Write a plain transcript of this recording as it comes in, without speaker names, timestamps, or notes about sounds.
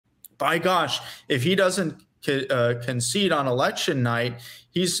by gosh, if he doesn't concede on election night,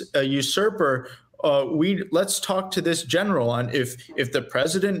 he's a usurper. Let's talk to this general on if the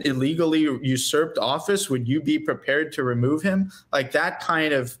president illegally usurped office, would you be prepared to remove him? Like that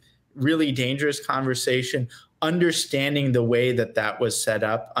kind of really dangerous conversation, understanding the way that that was set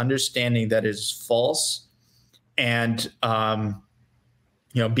up, understanding that is false, and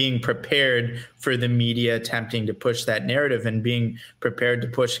being prepared for the media attempting to push that narrative and being prepared to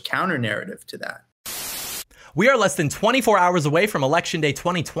push a counter narrative to that. We are less than 24 hours away from Election Day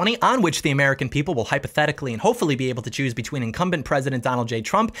 2020, on which the American people will hypothetically and hopefully be able to choose between incumbent President Donald J.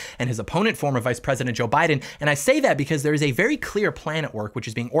 Trump and his opponent, former Vice President Joe Biden. And I say that because there is a very clear plan at work, which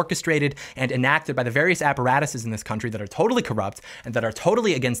is being orchestrated and enacted by the various apparatuses in this country that are totally corrupt and that are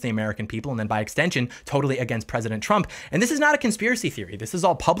totally against the American people, and then by extension, totally against President Trump. And this is not a conspiracy theory. This is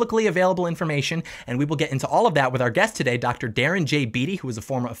all publicly available information, and we will get into all of that with our guest today, Dr. Darren J. Beattie, who is a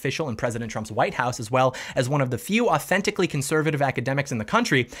former official in President Trump's White House, as well as one of the few authentically conservative academics in the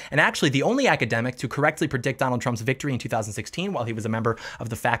country, and actually the only academic to correctly predict Donald Trump's victory in 2016 while he was a member of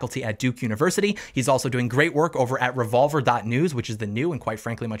the faculty at Duke University. He's also doing great work over at Revolver.news, which is the new and quite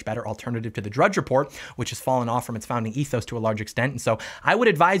frankly much better alternative to the Drudge Report, which has fallen off from its founding ethos to a large extent. And so I would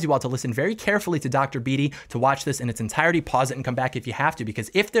advise you all to listen very carefully to Dr. Beattie, to watch this in its entirety, pause it, and come back if you have to, because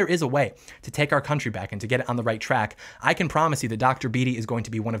if there is a way to take our country back and to get it on the right track, I can promise you that Dr. Beattie is going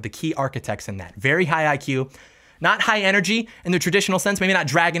to be one of the key architects in that. Very high IQ, not high energy in the traditional sense, maybe not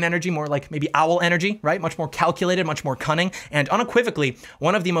dragon energy, more like maybe owl energy, right? Much more calculated, much more cunning, and unequivocally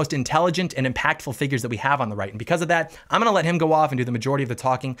one of the most intelligent and impactful figures that we have on the right. And because of that, I'm gonna let him go off and do the majority of the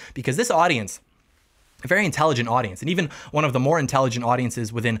talking, because this audience, a very intelligent audience, and even one of the more intelligent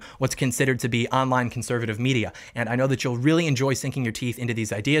audiences within what's considered to be online conservative media. And I know that you'll really enjoy sinking your teeth into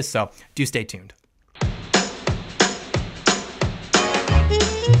these ideas, so do stay tuned.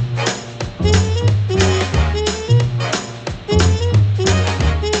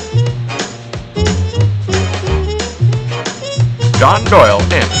 John Doyle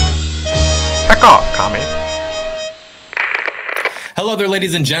in. Heck off, commie. Hello there,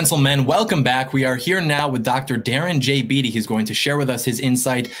 ladies and gentlemen. Welcome back. We are here now with Dr. Darren J. Beattie. He's going to share with us his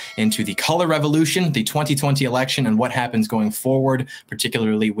insight into the color revolution, the 2020 election, and what happens going forward,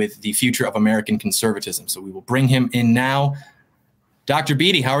 particularly with the future of American conservatism. So we will bring him in now. Dr.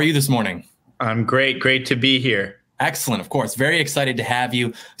 Beattie, how are you this morning? I'm great. Great to be here. Excellent. Of course. Very excited to have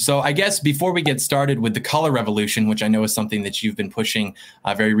you. So I guess before we get started with the color revolution, which I know is something that you've been pushing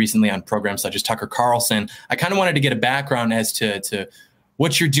very recently on programs such as Tucker Carlson, I kind of wanted to get a background as to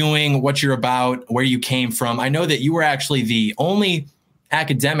what you're doing, what you're about, where you came from. I know that you were actually the only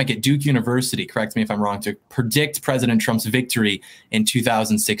academic at Duke University, correct me if I'm wrong, to predict President Trump's victory in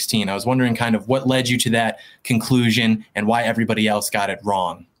 2016. I was wondering kind of what led you to that conclusion and why everybody else got it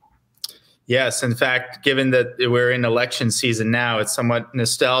wrong. Yes, in fact, given that we're in election season now, it's somewhat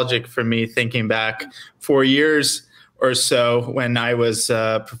nostalgic for me thinking back 4 years or so when I was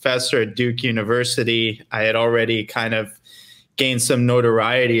a professor at Duke University. I had already kind of gained some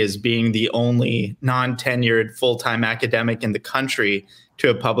notoriety as being the only non-tenured full-time academic in the country to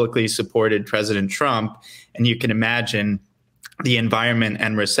have publicly supported President Trump. And you can imagine the environment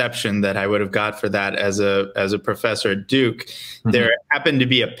and reception that I would have got for that as a professor at Duke. Mm-hmm. There happened to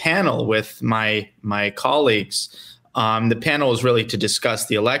be a panel with my colleagues. The panel was really to discuss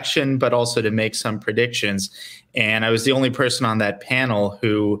the election, but also to make some predictions. And I was the only person on that panel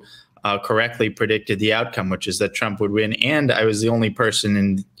who correctly predicted the outcome, which is that Trump would win. And I was the only person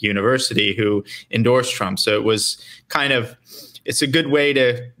in university who endorsed Trump. So it was kind of, it's a good way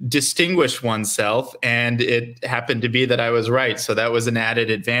to distinguish oneself, and it happened to be that I was right. So that was an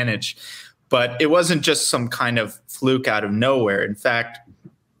added advantage. But it wasn't just some kind of fluke out of nowhere. In fact,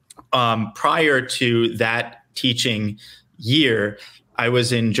 prior to that teaching year, I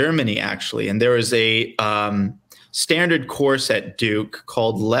was in Germany, actually, and there was a standard course at Duke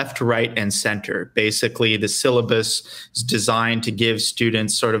called Left, Right, and Center. Basically, the syllabus is designed to give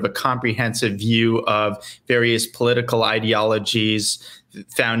students sort of a comprehensive view of various political ideologies,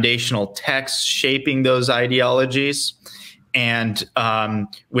 foundational texts shaping those ideologies, and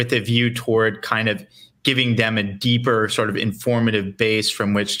with a view toward kind of giving them a deeper sort of informative base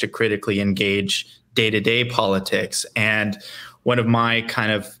from which to critically engage day-to-day politics. And one of my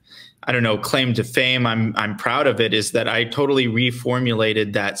kind of, I don't know, claim to fame, I'm proud of it, is that I totally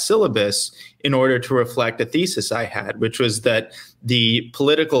reformulated that syllabus in order to reflect a thesis I had, which was that the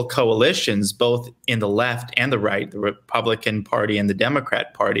political coalitions, both in the left and the right, the Republican Party and the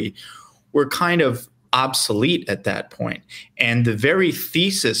Democrat Party, were kind of obsolete at that point. And the very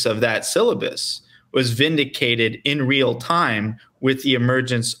thesis of that syllabus was vindicated in real time with the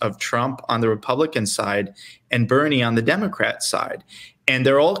emergence of Trump on the Republican side and Bernie on the Democrat side. And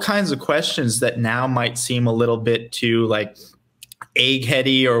there are all kinds of questions that now might seem a little bit too like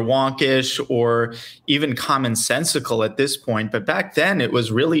eggheady or wonkish or even commonsensical at this point. But back then it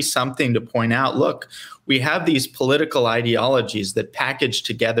was really something to point out, look, we have these political ideologies that package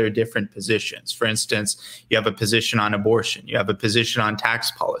together different positions. For instance, you have a position on abortion, you have a position on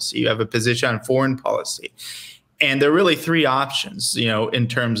tax policy, you have a position on foreign policy. And there are really three options, you know, in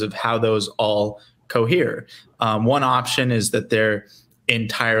terms of how those all cohere. One option is that they're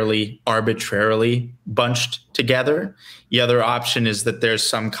entirely arbitrarily bunched together. The other option is that there's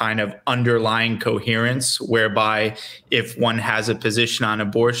some kind of underlying coherence whereby if one has a position on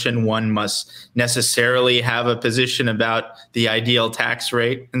abortion, one must necessarily have a position about the ideal tax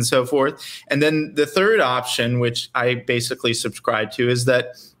rate and so forth. And then the third option, which I basically subscribe to, is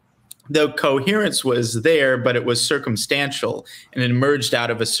that the coherence was there, but it was circumstantial, and it emerged out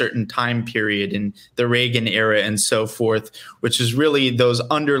of a certain time period in the Reagan era and so forth, which is really those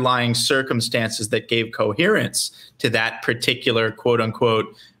underlying circumstances that gave coherence to that particular quote unquote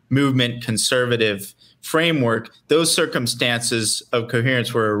movement conservative framework. Those circumstances of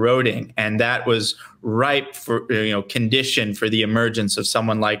coherence were eroding, and that was ripe for, you know, condition for the emergence of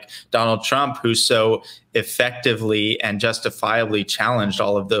someone like Donald Trump, who so effectively and justifiably challenged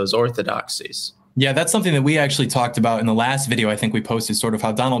all of those orthodoxies. Yeah, that's something that we actually talked about in the last video. I think we posted sort of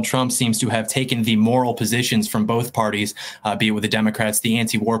how Donald Trump seems to have taken the moral positions from both parties, be it with the Democrats, the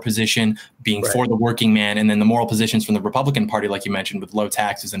anti-war position being for the working man, and then the moral positions from the Republican Party, like you mentioned, with low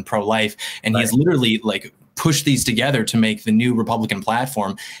taxes and pro-life. And he's literally like pushed these together to make the new Republican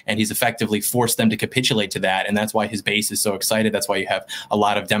platform, and he's effectively forced them to capitulate to that. And that's why his base is so excited. That's why you have a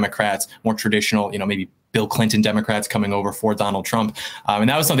lot of Democrats, more traditional, you know, maybe Bill Clinton Democrats coming over for Donald Trump. And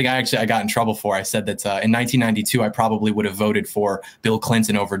that was something I got in trouble for. I said that in 1992, I probably would have voted for Bill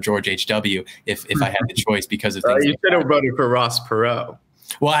Clinton over George H.W. if I had the choice because of things. You should have voted for Ross Perot.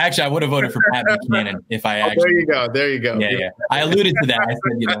 Well, actually, I would have voted for Pat Buchanan if I actually. There you go. There you go. Yeah. I alluded to that. I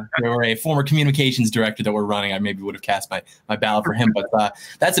said, you know, there were a former communications director that we're running. I maybe would have cast my ballot for him. But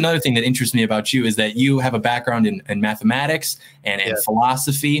that's another thing that interests me about you is that you have a background in mathematics and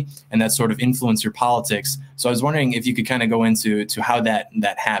philosophy, and that sort of influenced your politics. So I was wondering if you could kind of go into how that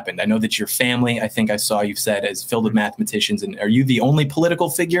happened. I know that your family, I think I saw you've said, is filled with mathematicians. And are you the only political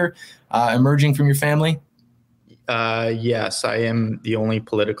figure emerging from your family? Yes, I am the only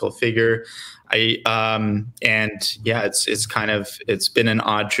political figure. And yeah, it's been an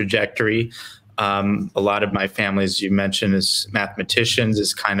odd trajectory. A lot of my family, as you mentioned, is mathematicians,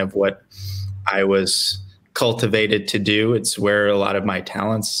 is kind of what I was cultivated to do. It's where a lot of my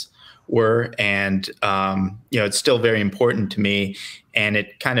talents were. And, you know, it's still very important to me. And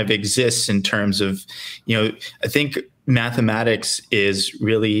it kind of exists in terms of, you know, I think mathematics is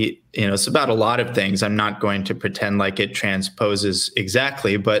really, you know, it's about a lot of things. I'm not going to pretend like it transposes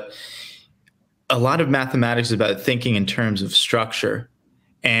exactly, but a lot of mathematics is about thinking in terms of structure.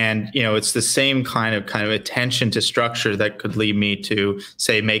 And, you know, it's the same kind of attention to structure that could lead me to,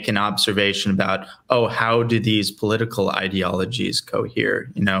 say, make an observation about, oh, how do these political ideologies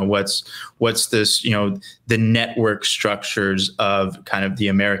cohere? You know, what's this, you know, the network structures of kind of the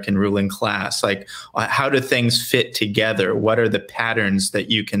American ruling class? Like, how do things fit together? What are the patterns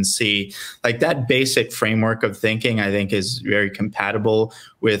that you can see? Like that basic framework of thinking, I think, is very compatible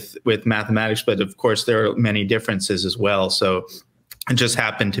with mathematics. But of course, there are many differences as well. So it just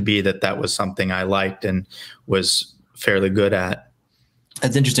happened to be that was something I liked and was fairly good at.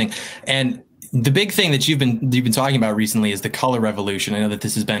 That's interesting. And the big thing that you've been talking about recently is the color revolution. I know that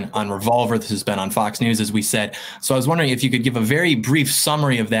this has been on Revolver, this has been on Fox News, as we said. So I was wondering if you could give a very brief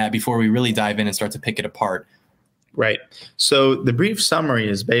summary of that before we really dive in and start to pick it apart. Right. So the brief summary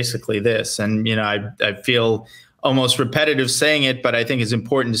is basically this, and you know, I feel almost repetitive saying it, but I think it's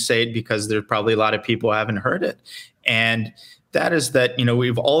important to say it because there's probably a lot of people who haven't heard it. And that is that, you know,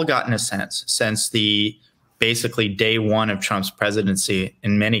 we've all gotten a sense since the basically day one of Trump's presidency,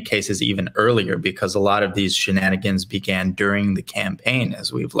 in many cases even earlier, because a lot of these shenanigans began during the campaign,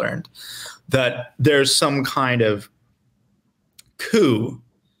 as we've learned, that there's some kind of coup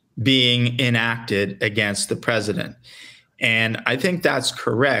being enacted against the president. And I think that's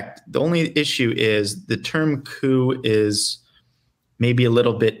correct. The only issue is the term coup is maybe a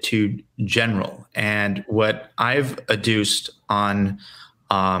little bit too general. And what I've adduced on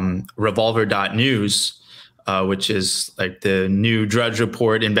revolver.news, which is like the new Drudge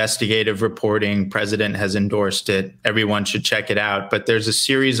Report, investigative reporting, president has endorsed it. Everyone should check it out. But there's a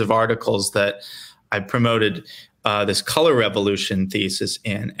series of articles that I promoted this color revolution thesis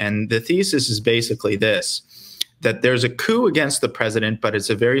in. And the thesis is basically this, that there's a coup against the president, but it's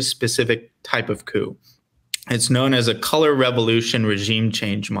a very specific type of coup. It's known as a color revolution regime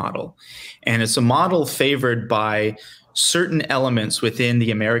change model. And it's a model favored by certain elements within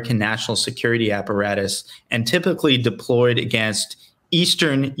the American national security apparatus and typically deployed against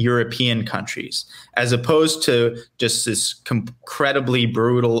Eastern European countries, as opposed to just this incredibly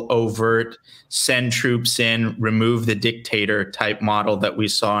brutal, overt, send troops in, remove the dictator type model that we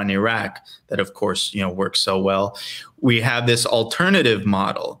saw in Iraq, that of course, works so well. We have this alternative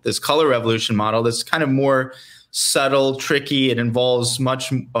model, this color revolution model, that's kind of more subtle, tricky. It involves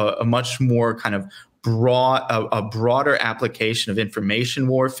a much more kind of broader application of information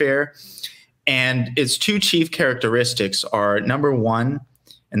warfare. And its two chief characteristics are, number one,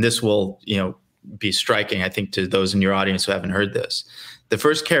 and this will, be striking, I think, to those in your audience who haven't heard this. The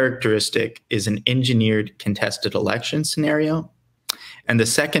first characteristic is an engineered contested election scenario. And the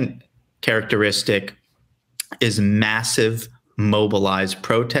second characteristic is massive mobilized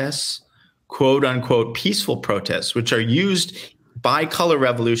protests, quote unquote, peaceful protests, which are used by color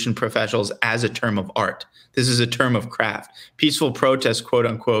revolution professionals as a term of art. This is a term of craft. Peaceful protest, quote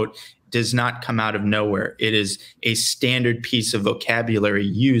unquote, does not come out of nowhere. It is a standard piece of vocabulary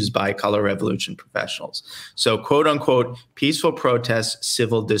used by color revolution professionals. So, quote unquote, peaceful protests,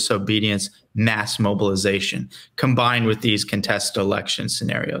 civil disobedience, mass mobilization, combined with these contested election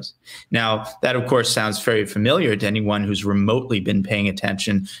scenarios. Now, that of course sounds very familiar to anyone who's remotely been paying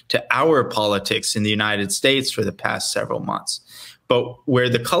attention to our politics in the United States for the past several months. But where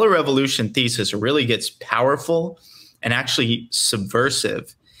the color revolution thesis really gets powerful and actually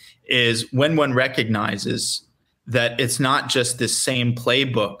subversive is when one recognizes that it's not just the same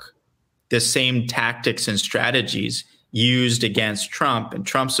playbook, the same tactics and strategies used against Trump and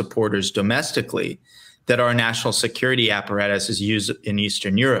Trump supporters domestically that our national security apparatus is used in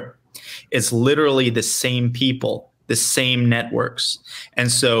Eastern Europe. It's literally the same people, the same networks. And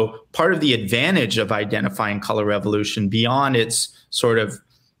so part of the advantage of identifying color revolution beyond its sort of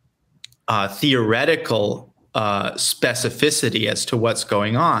theoretical specificity as to what's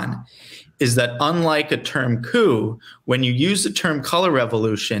going on is that, unlike a term coup, when you use the term color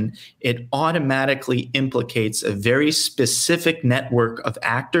revolution, it automatically implicates a very specific network of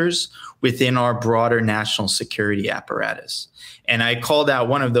actors within our broader national security apparatus. And I called out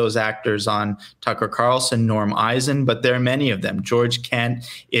one of those actors on Tucker Carlson, Norm Eisen, but there are many of them. George Kent.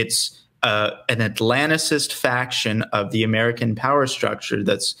 It's an Atlanticist faction of the American power structure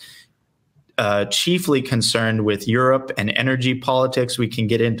that's chiefly concerned with Europe and energy politics. We can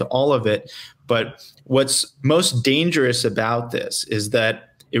get into all of it. But what's most dangerous about this is that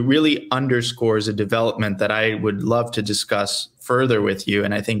it really underscores a development that I would love to discuss further with you.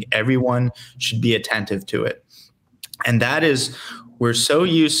 And I think everyone should be attentive to it. And that is, we're so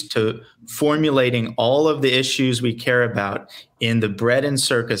used to formulating all of the issues we care about in the bread and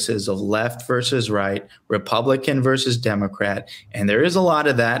circuses of left versus right, Republican versus Democrat. And there is a lot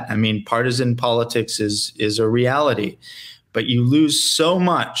of that. I mean, partisan politics is a reality, but you lose so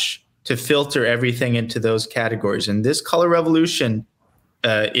much to filter everything into those categories. And this color revolution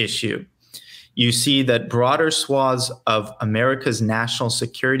issue, you see that broader swaths of America's national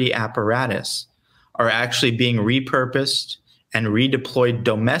security apparatus are actually being repurposed and redeployed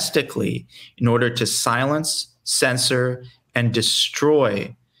domestically in order to silence, censor, and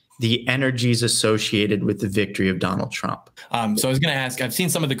destroy the energies associated with the victory of Donald Trump. So I was going to ask, I've seen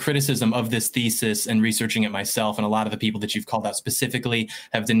some of the criticism of this thesis and researching it myself, and a lot of the people that you've called out specifically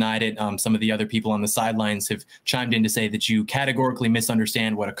have denied it. Some of the other people on the sidelines have chimed in to say that you categorically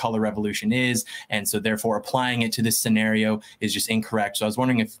misunderstand what a color revolution is, and so therefore applying it to this scenario is just incorrect. So I was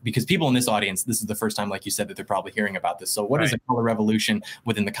wondering if, because people in this audience, this is the first time, like you said, that they're probably hearing about this. So what is a color revolution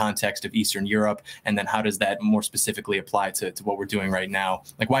within the context of Eastern Europe, and then how does that more specifically apply to what we're doing right now?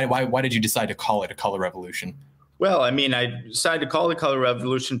 Like, why did you decide to call it a color revolution? Well, I mean, I decided to call it color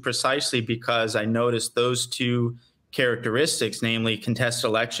revolution precisely because I noticed those two characteristics, namely contested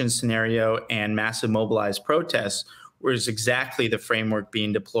election scenario and massive mobilized protests, was exactly the framework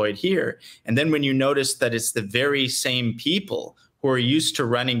being deployed here. And then when you notice that it's the very same people who are used to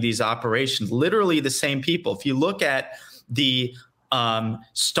running these operations, literally the same people. If you look at the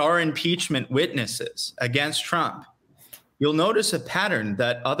star impeachment witnesses against Trump, you'll notice a pattern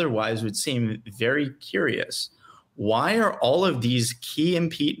that otherwise would seem very curious. Why are all of these key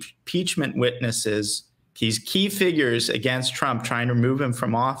impeachment witnesses, these key figures against Trump, trying to remove him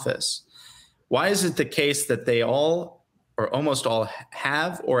from office? Why is it the case that they all, or almost all,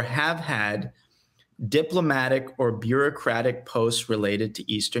 have or have had diplomatic or bureaucratic posts related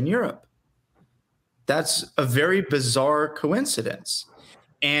to Eastern Europe? That's a very bizarre coincidence.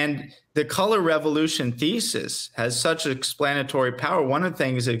 And the color revolution thesis has such explanatory power. One of the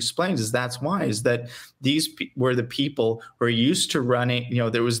things it explains is that's why, is that these were the people who are used to running,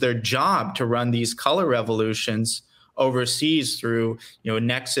 there was their job to run these color revolutions overseas through, a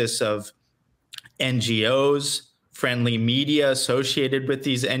nexus of NGOs, friendly media associated with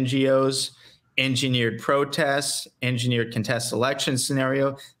these NGOs, engineered protests, engineered contested election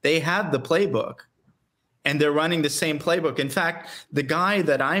scenario. They have the playbook. And they're running the same playbook. In fact, the guy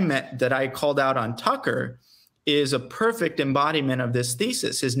that I met, that I called out on Tucker, is a perfect embodiment of this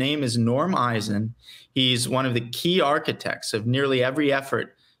thesis. His name is Norm Eisen. He's one of the key architects of nearly every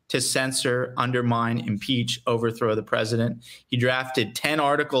effort to censor, undermine, impeach, overthrow the president. He drafted 10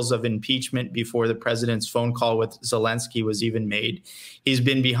 articles of impeachment before the president's phone call with Zelensky was even made. He's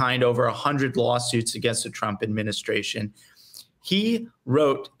been behind over 100 lawsuits against the Trump administration. He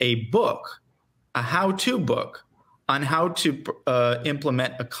wrote a book, a how-to book on how to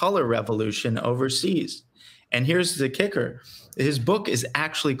implement a color revolution overseas. And here's the kicker. His book is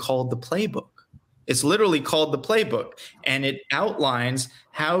actually called The Playbook. It's literally called The Playbook, and it outlines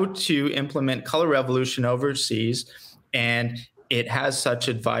how to implement color revolution overseas. And it has such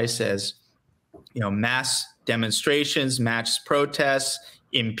advice as, mass demonstrations, mass protests,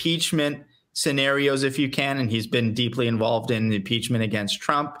 impeachment scenarios if you can. And he's been deeply involved in impeachment against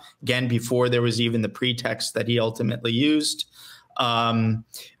Trump, again, before there was even the pretext that he ultimately used.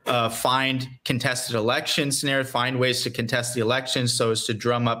 Find contested election scenario, find ways to contest the election so as to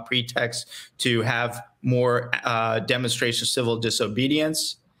drum up pretexts to have more demonstration of civil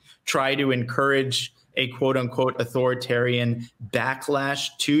disobedience. Try to encourage a quote unquote authoritarian backlash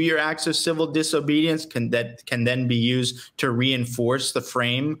to your acts of civil disobedience that can then be used to reinforce the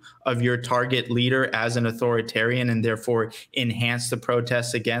frame of your target leader as an authoritarian and therefore enhance the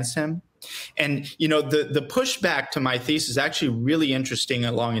protests against him. And, the pushback to my thesis is actually really interesting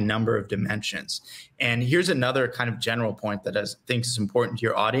along a number of dimensions. And here's another kind of general point that I think is important to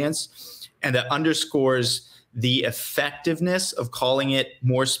your audience and that underscores the effectiveness of calling it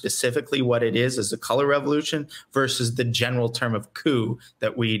more specifically what it is as a color revolution versus the general term of coup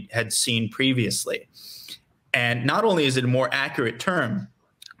that we had seen previously. And not only is it a more accurate term,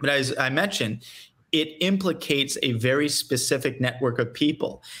 but as I mentioned, it implicates a very specific network of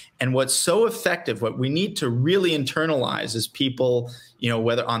people. And what's so effective, what we need to really internalize is people,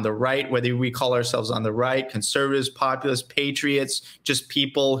 whether on the right, whether we call ourselves on the right, conservatives, populists, patriots, just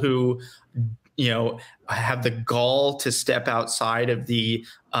people who, have the gall to step outside of the,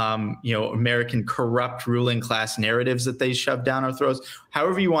 American corrupt ruling class narratives that they shove down our throats,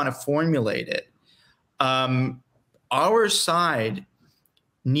 however you want to formulate it. Our side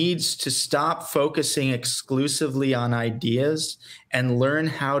needs to stop focusing exclusively on ideas and learn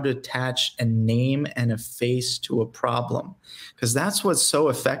how to attach a name and a face to a problem, because that's what's so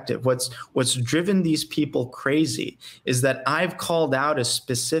effective. What's driven these people crazy is that I've called out a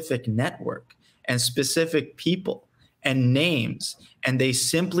specific network and specific people and names, and they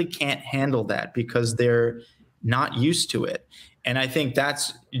simply can't handle that because they're not used to it. And I think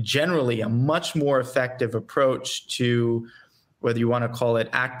that's generally a much more effective approach to whether you want to call it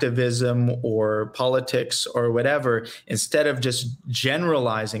activism or politics or whatever, instead of just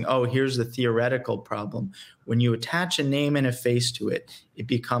generalizing, oh, here's the theoretical problem. When you attach a name and a face to it, it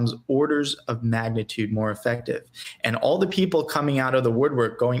becomes orders of magnitude more effective. And all the people coming out of the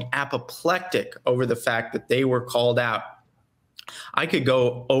woodwork going apoplectic over the fact that they were called out, I could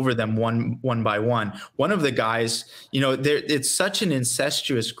go over them one by one. One of the guys, it's such an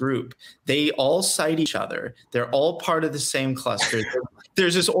incestuous group. They all cite each other. They're all part of the same cluster.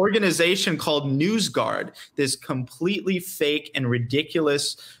 There's this organization called NewsGuard, this completely fake and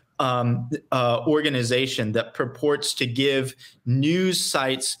ridiculous organization that purports to give news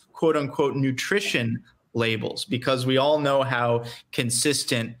sites, quote unquote, nutrition labels, because we all know how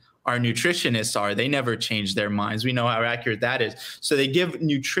consistent our nutritionists are. They never change their minds. We know how accurate that is. So they give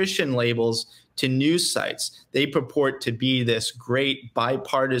nutrition labels to news sites. They purport to be this great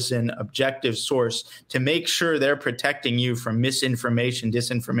bipartisan objective source to make sure they're protecting you from misinformation,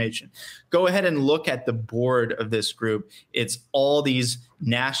 disinformation. Go ahead and look at the board of this group. It's all these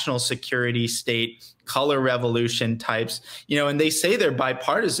national security state color revolution types, and they say they're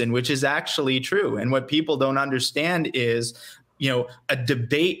bipartisan, which is actually true. And what people don't understand is a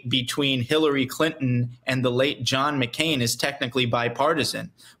debate between Hillary Clinton and the late John McCain is technically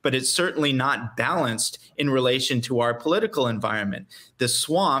bipartisan, but it's certainly not balanced in relation to our political environment. The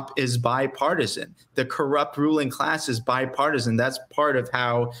swamp is bipartisan. The corrupt ruling class is bipartisan. That's part of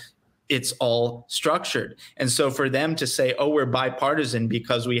how it's all structured. And so for them to say, oh, we're bipartisan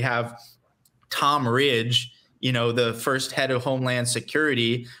because we have Tom Ridge, the first head of Homeland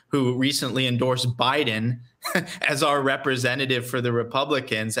Security, who recently endorsed Biden as our representative for the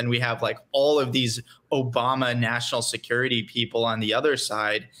Republicans. And we have like all of these Obama national security people on the other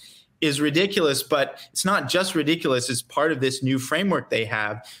side, is ridiculous. But it's not just ridiculous. It's part of this new framework they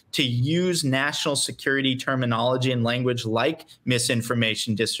have to use national security terminology and language like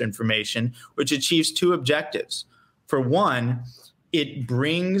misinformation, disinformation, which achieves two objectives. For one, it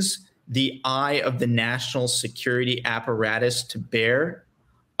brings the eye of the national security apparatus to bear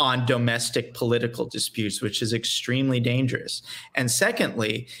on domestic political disputes, which is extremely dangerous. And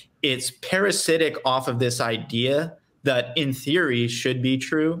secondly, it's parasitic off of this idea that in theory should be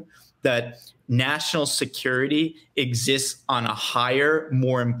true, that national security exists on a higher,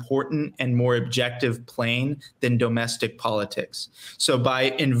 more important, and more objective plane than domestic politics. So by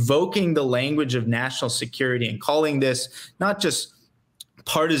invoking the language of national security and calling this not just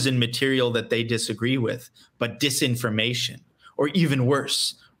partisan material that they disagree with, but disinformation, or even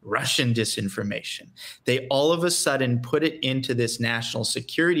worse, Russian disinformation, they all of a sudden put it into this national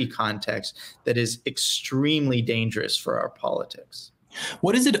security context that is extremely dangerous for our politics.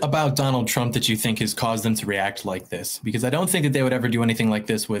 What is it about Donald Trump that you think has caused them to react like this? Because I don't think that they would ever do anything like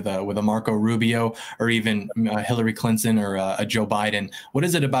this with a Marco Rubio or even Hillary Clinton or a Joe Biden. What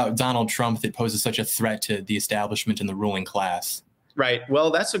is it about Donald Trump that poses such a threat to the establishment and the ruling class? Right.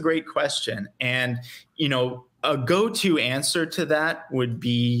 Well, that's a great question. And, a go-to answer to that would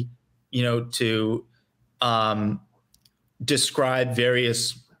be, to describe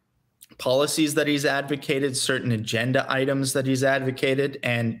various policies that he's advocated, certain agenda items that he's advocated.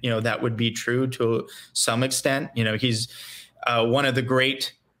 And, that would be true to some extent. He's one of the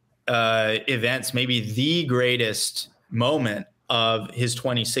great events, maybe the greatest moment of his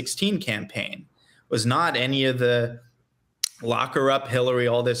 2016 campaign was not any of the lock her up, Hillary,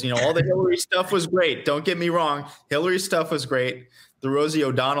 all this, all the Hillary stuff was great. Don't get me wrong. Hillary stuff was great. The Rosie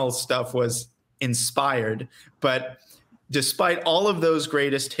O'Donnell stuff was inspired. But despite all of those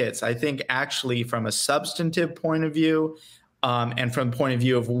greatest hits, I think actually from a substantive point of view and from the point of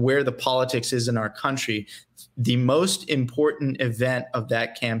view of where the politics is in our country, the most important event of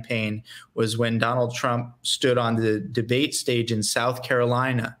that campaign was when Donald Trump stood on the debate stage in South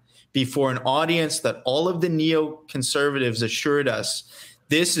Carolina before an audience that all of the neoconservatives assured us,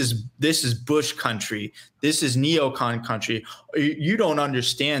 this is Bush country. This is neocon country. You don't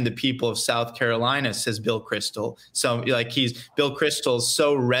understand the people of South Carolina, says Bill Kristol. So like Bill Kristol is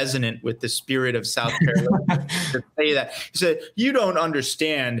so resonant with the spirit of South Carolina to say that. He said, you don't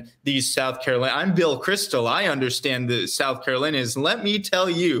understand these South Carolina. I'm Bill Kristol. I understand the South Carolinas. Let me tell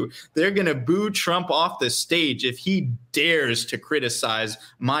you, they're going to boo Trump off the stage if he dares to criticize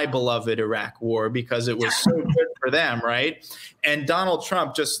my beloved Iraq war because it was so good for them, right? And Donald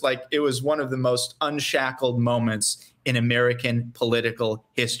Trump, just like it was one of the most unshackled moments in American political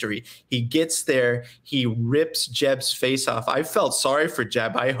history. He gets there, he rips Jeb's face off. I felt sorry for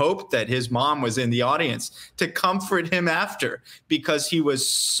Jeb. I hoped that his mom was in the audience to comfort him after, because he was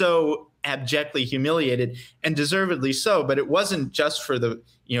so abjectly humiliated, and deservedly so. But it wasn't just for the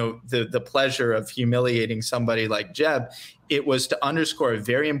pleasure of humiliating somebody like Jeb. It was to underscore a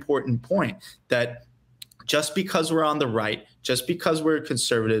very important point that just because we're on the right, just because we're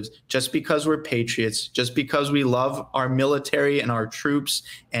conservatives, just because we're patriots, just because we love our military and our troops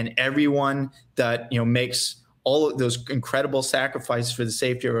and everyone that makes all of those incredible sacrifices for the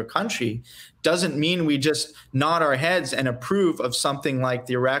safety of our country, doesn't mean we just nod our heads and approve of something like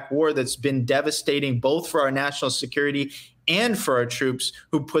the Iraq war that's been devastating both for our national security and for our troops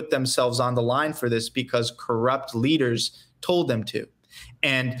who put themselves on the line for this because corrupt leaders told them to.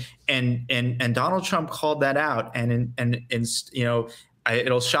 And Donald Trump called that out, and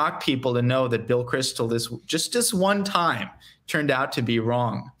it'll shock people to know that Bill Kristol this one time turned out to be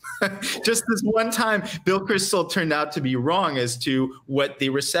wrong. Just this one time, Bill Kristol turned out to be wrong as to what the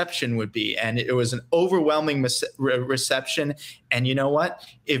reception would be, and it was an overwhelming reception. And you know what?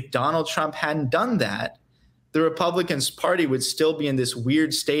 If Donald Trump hadn't done that, the Republican Party would still be in this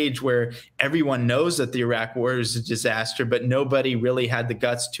weird stage where everyone knows that the Iraq war is a disaster, but nobody really had the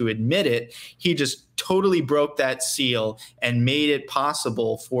guts to admit it. He just totally broke that seal and made it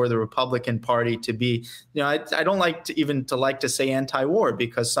possible for the Republican Party to be, I don't like to say anti-war,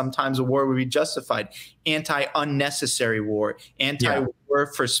 because sometimes a war would be justified. Anti-unnecessary war,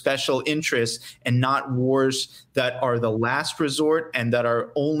 anti-war for special interests, and not wars that are the last resort and that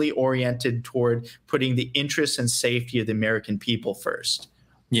are only oriented toward putting the interests and safety of the American people first.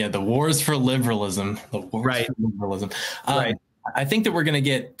 Yeah, the wars for liberalism. The wars for liberalism. Right. I think that we're going to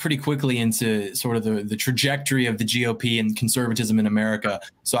get pretty quickly into sort of the trajectory of the GOP and conservatism in America.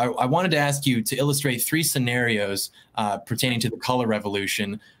 So I wanted to ask you to illustrate 3 scenarios pertaining to the color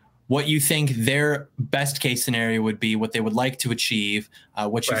revolution, what you think their best case scenario would be, what they would like to achieve,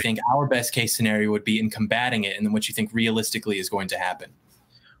 what you think our best case scenario would be in combating it, and then what you think realistically is going to happen.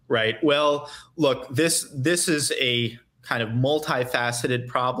 Right. Well, look, this is a kind of multifaceted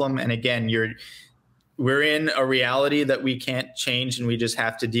problem. And again, we're in a reality that we can't change, and we just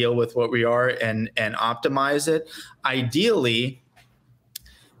have to deal with what we are and optimize it. Ideally,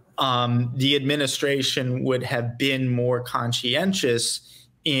 the administration would have been more conscientious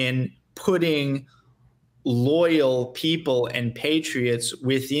in putting loyal people and patriots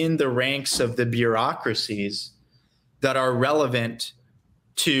within the ranks of the bureaucracies that are relevant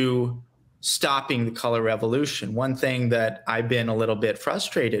to stopping the color revolution. One thing that I've been a little bit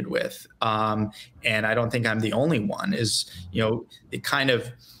frustrated with, and I don't think I'm the only one, is, the kind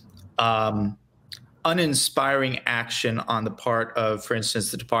of uninspiring action on the part of, for instance,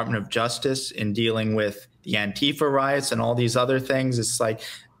 the Department of Justice in dealing with the Antifa riots and all these other things. It's like,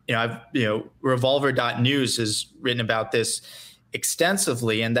 Revolver.news has written about this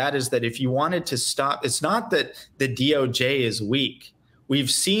extensively, and that is that if you wanted to stop, it's not that the DOJ is weak.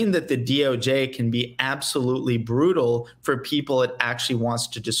 We've seen that the DOJ can be absolutely brutal for people it actually wants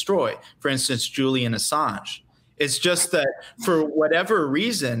to destroy. For instance, Julian Assange. It's just that for whatever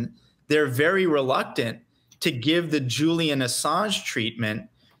reason, they're very reluctant to give the Julian Assange treatment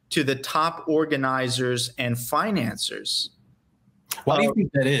to the top organizers and financers. Why do you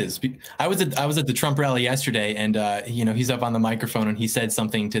think that is? I was at the Trump rally yesterday, and he's up on the microphone, and he said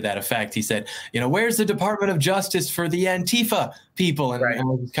something to that effect. He said, "Where's the Department of Justice for the Antifa people?" And I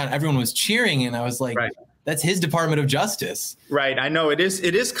was everyone was cheering, and I was like, "That's his Department of Justice." Right. I know it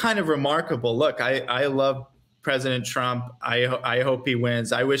is kind of remarkable. Look, I love President Trump. I hope he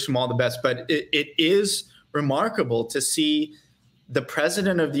wins. I wish him all the best. But it is remarkable to see the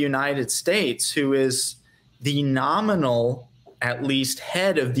President of the United States, who is the nominal, at least,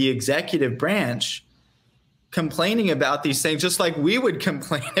 head of the executive branch, complaining about these things just like we would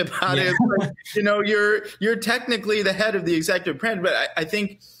complain about it. Like, you're technically the head of the executive branch, but I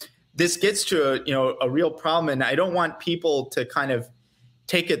think this gets to a real problem, and I don't want people to kind of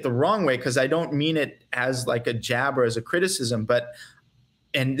take it the wrong way, because I don't mean it as like a jab or as a criticism,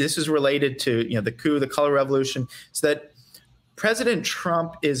 and this is related to the coup, the color revolution, is that President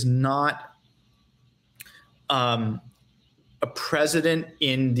Trump is not a president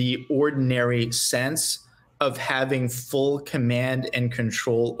in the ordinary sense of having full command and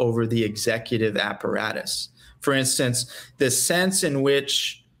control over the executive apparatus. For instance, the sense in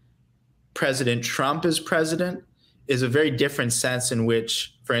which President Trump is president is a very different sense in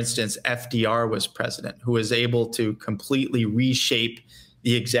which, for instance, FDR was president, who was able to completely reshape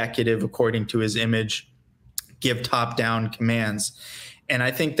the executive according to his image, give top-down commands. And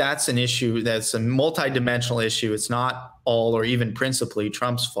I think that's an issue that's a multidimensional issue. It's not all or even principally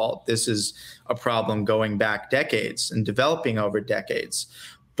Trump's fault. This is a problem going back decades and developing over decades.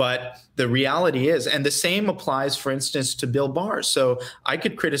 But the reality is, and the same applies, for instance, to Bill Barr. So I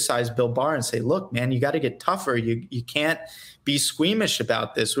could criticize Bill Barr and say, look, man, you got to get tougher. You can't be squeamish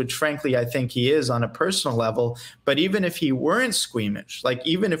about this, which frankly, I think he is on a personal level. But even if he weren't squeamish, like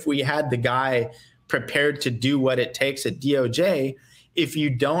even if we had the guy prepared to do what it takes at DOJ, if you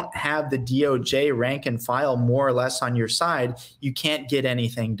don't have the DOJ rank and file more or less on your side, you can't get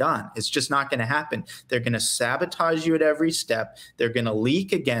anything done. It's just not going to happen. They're going to sabotage you at every step. They're going to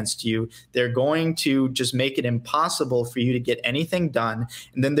leak against you. They're going to just make it impossible for you to get anything done.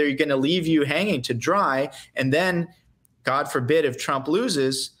 And then they're going to leave you hanging to dry. And then, God forbid, if Trump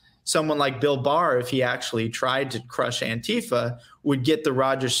loses, someone like Bill Barr, if he actually tried to crush Antifa, would get the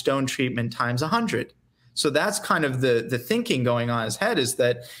Roger Stone treatment times 100. So that's kind of the thinking going on in his head, is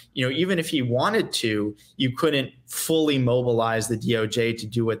that, even if he wanted to, you couldn't fully mobilize the DOJ to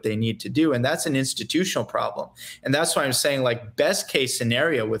do what they need to do. And that's an institutional problem. And that's why I'm saying, like, best case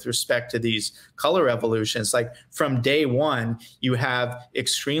scenario with respect to these color revolutions, like from day one, you have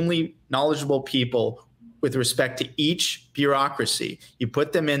extremely knowledgeable people with respect to each bureaucracy. You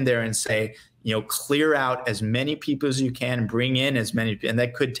put them in there and say, clear out as many people as you can, bring in as many, and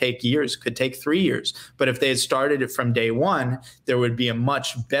that could take years, could take 3 years. But if they had started it from day one, there would be a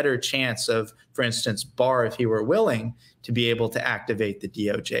much better chance of, for instance, Barr, if he were willing, to be able to activate the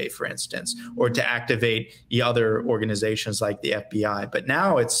DOJ, for instance, or to activate the other organizations like the FBI. But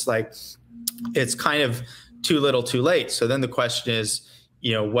now it's like, it's kind of too little too late. So then the question is,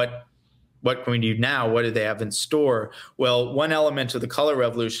 what can we do now? What do they have in store? Well, one element of the color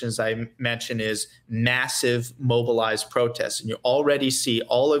revolution, as I mentioned, is massive mobilized protests. And you already see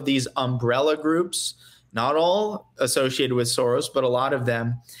all of these umbrella groups, not all associated with Soros, but a lot of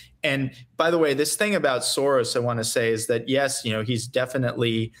them. And by the way, this thing about Soros, I want to say, is that, yes, he's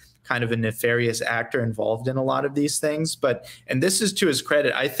definitely kind of a nefarious actor involved in a lot of these things. And this is to his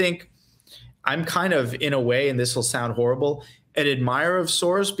credit. I think I'm kind of, in a way, and this will sound horrible, an admirer of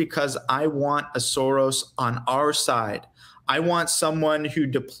Soros, because I want a Soros on our side. I want someone who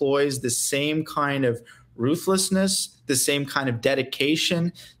deploys the same kind of ruthlessness, the same kind of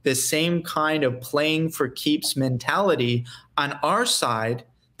dedication, the same kind of playing for keeps mentality on our side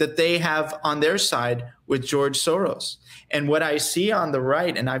that they have on their side with George Soros. And what I see on the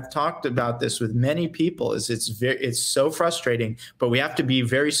right, and I've talked about this with many people, is it's so frustrating, but we have to be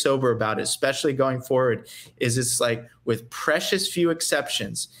very sober about it, especially going forward, is it's like, with precious few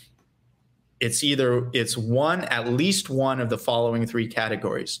exceptions, it's at least one of the following three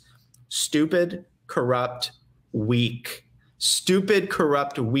categories: stupid, corrupt, weak. Stupid,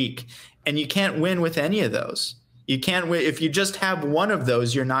 corrupt, weak. And you can't win with any of those. You can't win. If you just have one of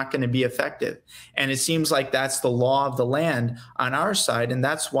those, you're not going to be effective. And it seems like that's the law of the land on our side. And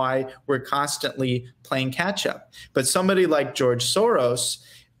that's why we're constantly playing catch up. But somebody like George Soros,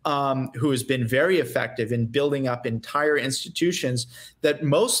 who has been very effective in building up entire institutions that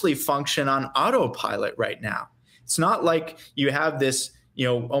mostly function on autopilot right now. It's not like you have this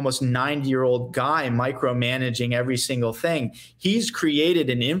almost 90-year-old guy micromanaging every single thing. He's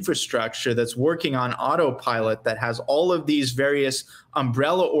created an infrastructure that's working on autopilot that has all of these various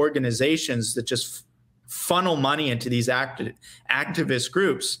umbrella organizations that just funnel money into these activist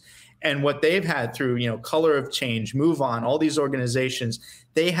groups. And what they've had through, Color of Change, Move On, all these organizations,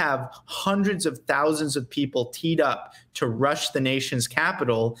 they have hundreds of thousands of people teed up to rush the nation's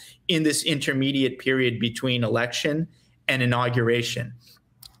capital in this intermediate period between election and inauguration.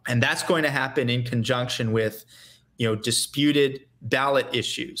 And that's going to happen in conjunction with, disputed ballot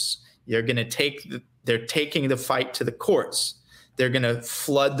issues. They're taking the fight to the courts. They're going to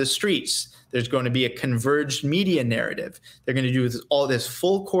flood the streets. There's going to be a converged media narrative. They're going to do all this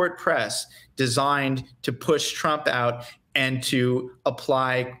full court press designed to push Trump out and to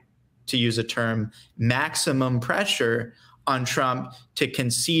apply, to use a term, maximum pressure on Trump to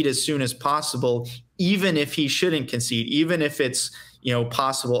concede as soon as possible, even if he shouldn't concede, even if it's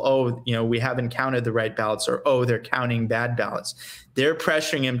possible, we haven't counted the right ballots, or, they're counting bad ballots. They're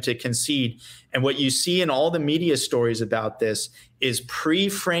pressuring him to concede. And what you see in all the media stories about this is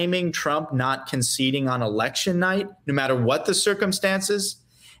pre-framing Trump not conceding on election night, no matter what the circumstances,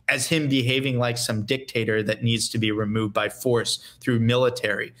 as him behaving like some dictator that needs to be removed by force through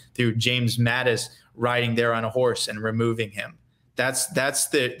military, through James Mattis riding there on a horse and removing him. That's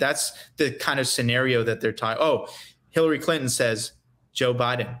the kind of scenario that they're talking. Oh, Hillary Clinton says Joe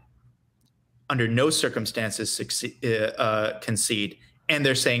Biden under no circumstances concede. And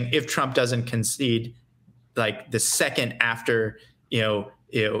they're saying if Trump doesn't concede, like the second after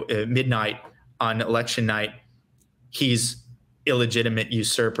midnight on election night, he's illegitimate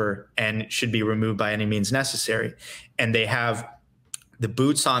usurper and should be removed by any means necessary. And they have the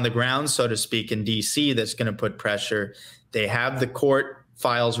boots on the ground, so to speak, in D.C. that's going to put pressure. They have the court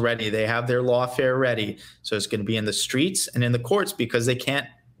files ready. They have their lawfare ready. So it's going to be in the streets and in the courts, because they can't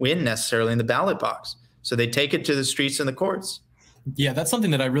win necessarily in the ballot box. So they take it to the streets and the courts. Yeah, that's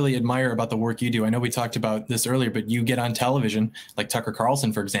something that I really admire about the work you do. I know we talked about this earlier, but you get on television, like Tucker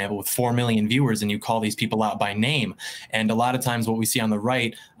Carlson, for example, with 4 million viewers, and you call these people out by name. And a lot of times what we see on the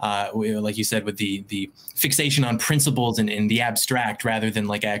right, like you said, with the fixation on principles and the abstract, rather than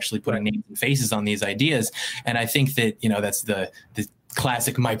like actually putting names and faces on these ideas. And I think that, that's the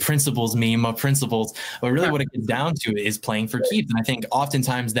classic "my principles" meme of principles, but really what it gets down to is playing for keeps. And I think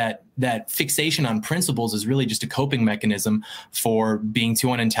oftentimes that fixation on principles is really just a coping mechanism for being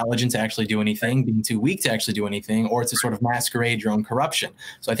too unintelligent to actually do anything, being too weak to actually do anything, or to sort of masquerade your own corruption.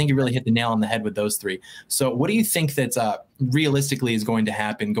 So I think you really hit the nail on the head with those three. So what do you think that realistically is going to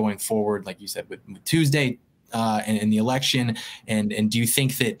happen going forward, like you said, with Tuesday, and the election, and do you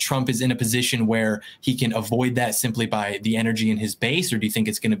think that Trump is in a position where he can avoid that simply by the energy in his base, or do you think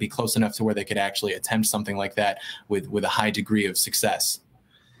it's going to be close enough to where they could actually attempt something like that with a high degree of success?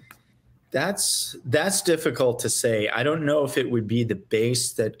 That's difficult to say. I don't know if it would be the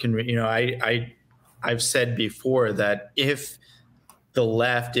base that can, I've said before that if the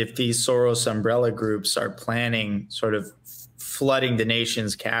left, if these Soros umbrella groups are planning sort of flooding the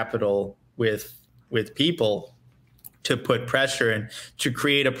nation's capital with people, to put pressure and to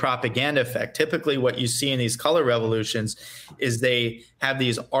create a propaganda effect. Typically what you see in these color revolutions is they have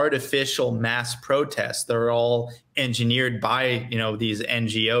these artificial mass protests. They're all engineered by, these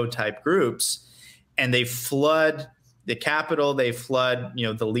NGO type groups, and they flood the Capitol, they flood,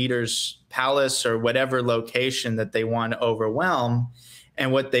 the leader's palace or whatever location that they want to overwhelm.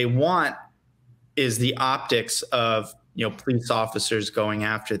 And what they want is the optics of police officers going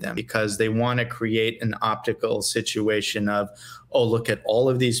after them, because they want to create an optical situation of, oh, look at all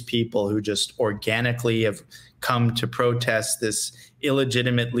of these people who just organically have come to protest this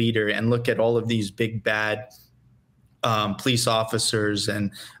illegitimate leader, and look at all of these big bad police officers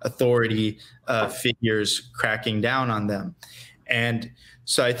and authority figures cracking down on them. And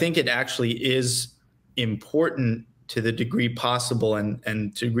so I think it actually is important to the degree possible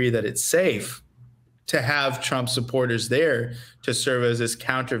and to degree that it's safe to have Trump supporters there to serve as this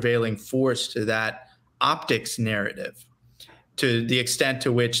countervailing force to that optics narrative. To the extent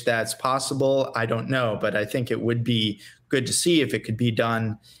to which that's possible, I don't know, but I think it would be good to see if it could be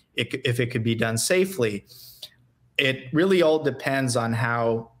done, if it could be done safely. It really all depends on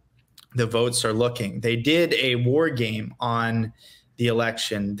how the votes are looking. They did a war game on the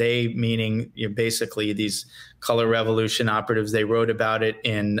election. They, meaning basically these color revolution operatives, they wrote about it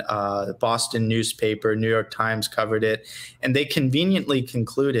in the Boston newspaper, New York Times covered it, and they conveniently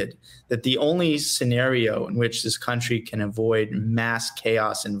concluded that the only scenario in which this country can avoid mass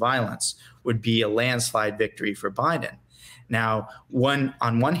chaos and violence would be a landslide victory for Biden. Now,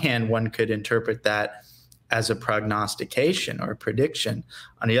 on one hand, one could interpret that as a prognostication or a prediction.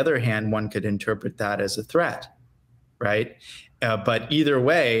 On the other hand, one could interpret that as a threat, right? But either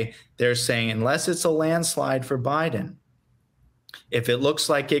way, they're saying unless it's a landslide for Biden, if it looks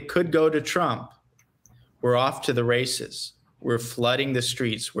like it could go to Trump, we're off to the races. We're flooding the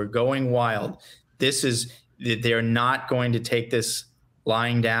streets. We're going wild. They're not going to take this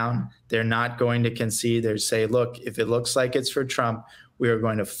lying down. They're not going to concede. They're say, look, if it looks like it's for Trump, we are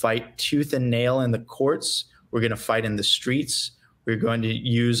going to fight tooth and nail in the courts. We're going to fight in the streets. We're going to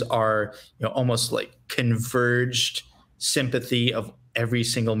use our almost like converged sympathy of every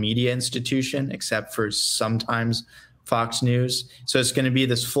single media institution, except for sometimes Fox News. So it's going to be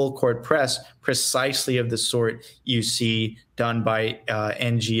this full court press, precisely of the sort you see done by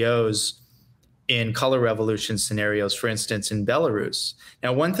NGOs in color revolution scenarios, for instance, in Belarus.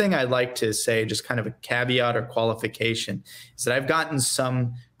 Now, one thing I'd like to say, just kind of a caveat or qualification, is that I've gotten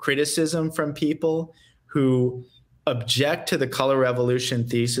some criticism from people who object to the color revolution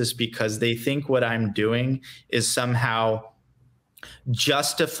thesis because they think what I'm doing is somehow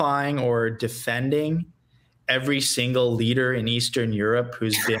justifying or defending every single leader in Eastern Europe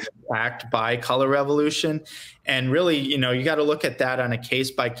who's been attacked by color revolution. And really, you got to look at that on a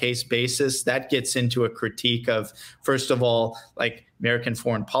case-by-case basis. That gets into a critique of, first of all, like American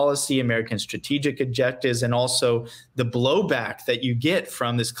foreign policy, American strategic objectives, and also the blowback that you get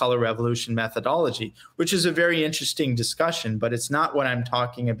from this color revolution methodology, which is a very interesting discussion, but it's not what I'm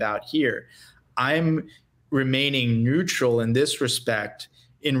talking about here. I'm remaining neutral in this respect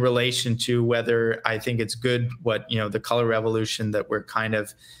in relation to whether I think it's good what, the color revolution that we're kind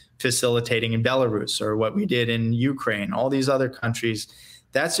of facilitating in Belarus or what we did in Ukraine, all these other countries.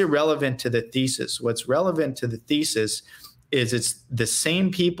 That's irrelevant to the thesis. What's relevant to the thesis is it's the same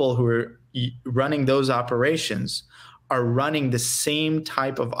people who are running those operations are running the same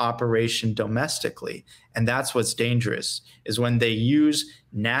type of operation domestically. And that's what's dangerous, is when they use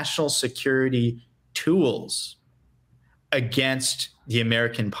national security tools against the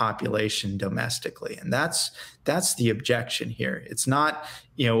American population domestically. And that's the objection here. It's not,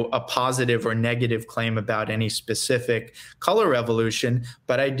 a positive or negative claim about any specific color revolution,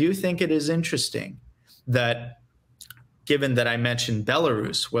 but I do think it is interesting that, given that I mentioned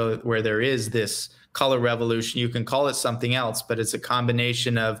Belarus, where there is this color revolution, you can call it something else, but it's a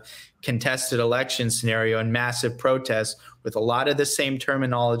combination of contested election scenario and massive protests with a lot of the same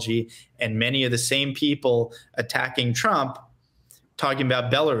terminology and many of the same people attacking Trump, talking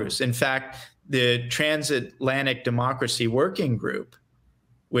about Belarus. In fact, the Transatlantic Democracy Working Group,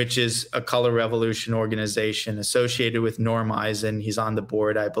 which is a color revolution organization associated with Norm Eisen, he's on the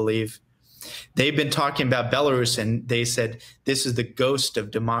board, I believe. They've been talking about Belarus, and they said this is the ghost of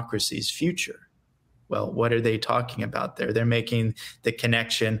democracy's future. Well, what are they talking about there? They're making the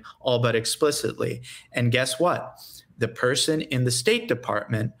connection all but explicitly. And guess what? The person in the State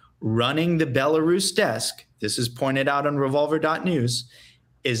Department running the Belarus desk, this is pointed out on revolver.news,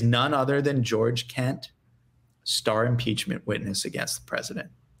 is none other than George Kent, star impeachment witness against the president.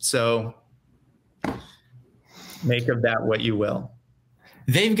 So make of that what you will.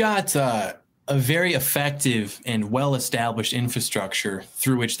 They've got a a very effective and well-established infrastructure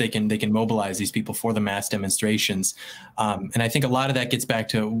through which they can mobilize these people for the mass demonstrations. And I think a lot of that gets back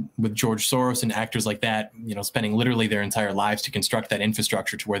to with George Soros and actors like that, you know, spending literally their entire lives to construct that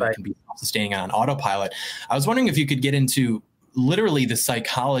infrastructure to where they can be sustaining on autopilot. I was wondering if you could get into literally the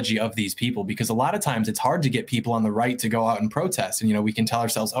psychology of these people, because a lot of times it's hard to get people on the right to go out and protest. And, you know, we can tell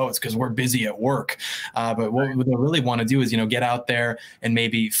ourselves, oh, it's because we're busy at work. But what they really want to do is, you know, get out there and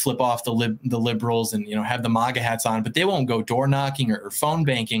maybe flip off the liberals and, you know, have the MAGA hats on, but they won't go door knocking or phone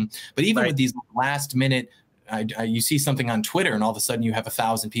banking. But even with these last minute, you see something on Twitter and all of a sudden you have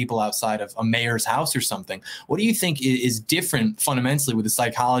 1,000 people outside of a mayor's house or something. What do you think is different fundamentally with the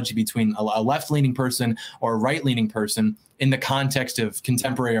psychology between a left-leaning person or a right-leaning person in the context of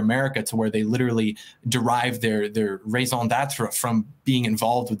contemporary America, to where they literally derive their raison d'etre from being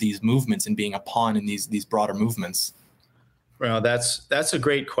involved with these movements and being a pawn in these broader movements? Well, that's a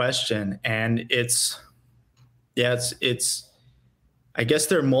great question. And it's I guess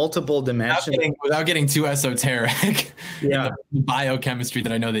there are multiple dimensions. Without getting too esoteric, yeah, in the biochemistry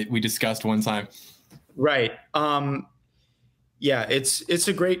that I know that we discussed one time. Right. Yeah, it's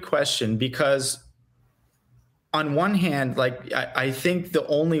a great question, because on one hand, like I think the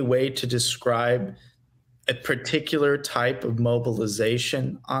only way to describe a particular type of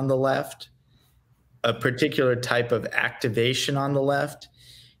mobilization on the left, a particular type of activation on the left,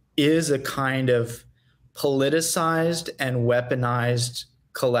 is a kind of politicized and weaponized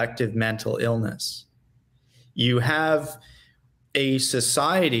collective mental illness. You have a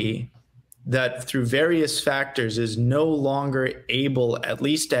society that through various factors is no longer able, at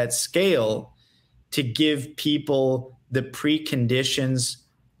least at scale, to give people the preconditions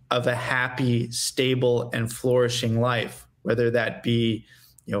of a happy, stable, and flourishing life, whether that be,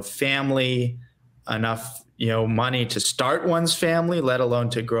 you know, family, enough, you know, money to start one's family, let alone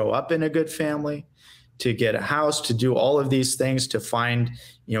to grow up in a good family, to get a house, to do all of these things, to find,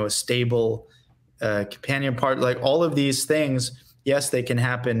 you know, a stable companion partner. Like all of these things, yes, they can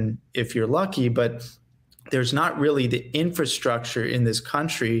happen if you're lucky, but there's not really the infrastructure in this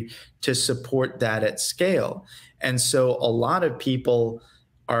country to support that at scale. And so a lot of people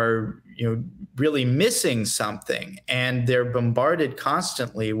are, you know, really missing something, and they're bombarded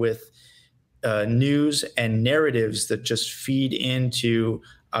constantly with news and narratives that just feed into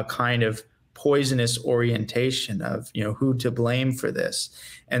a kind of poisonous orientation of, you know, who to blame for this.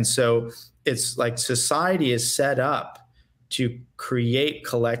 And so it's like society is set up to create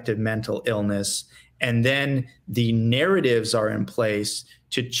collective mental illness, and then the narratives are in place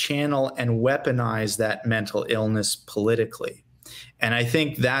to channel and weaponize that mental illness politically. And I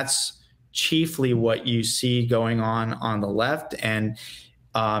think that's chiefly what you see going on the left. And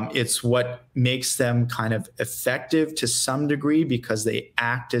it's what makes them kind of effective to some degree, because they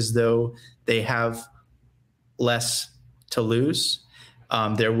act as though they have less to lose.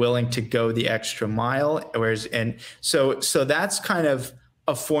 They're willing to go the extra mile. So that's kind of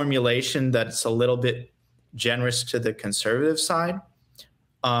a formulation that's a little bit generous to the conservative side.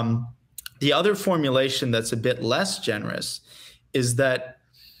 The other formulation that's a bit less generous is that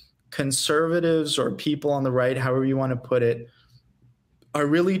conservatives, or people on the right, however you want to put it, are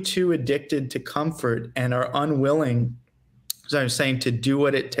really too addicted to comfort and are unwilling, as I'm saying, to do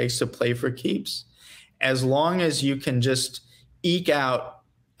what it takes to play for keeps. As long as you can just eke out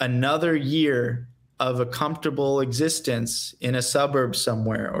another year of a comfortable existence in a suburb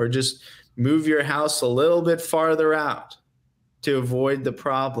somewhere, or just move your house a little bit farther out to avoid the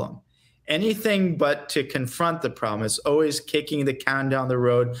problem. Anything but to confront the problem. Is always kicking the can down the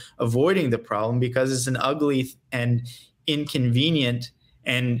road, avoiding the problem, because it's an ugly and inconvenient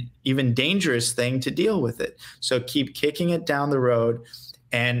and even dangerous thing to deal with it. So keep kicking it down the road.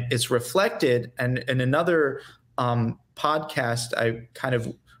 And it's reflected. And in another podcast, I kind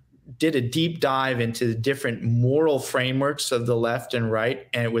of did a deep dive into the different moral frameworks of the left and right,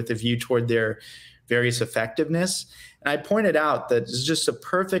 and with a view toward their various effectiveness. And I pointed out that it's just a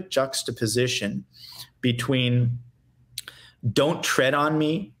perfect juxtaposition between "don't tread on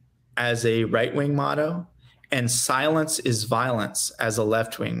me" as a right-wing motto and "silence is violence" as a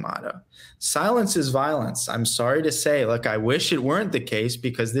left-wing motto. Silence is violence. I'm sorry to say, look, I wish it weren't the case,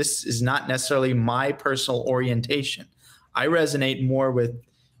 because this is not necessarily my personal orientation. I resonate more with,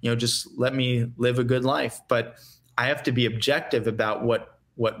 you know, just let me live a good life, but I have to be objective about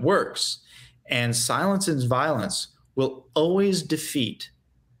what works. And silence is violence will always defeat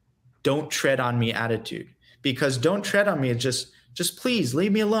 "don't tread on me" attitude, because "don't tread on me" is just please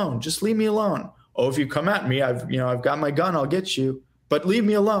leave me alone. Just leave me alone. Oh, if you come at me, I've got my gun, I'll get you, but leave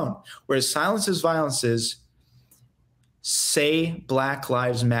me alone. Whereas silence is violence is, Say Black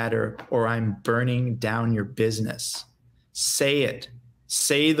Lives Matter or I'm burning down your business. Say it.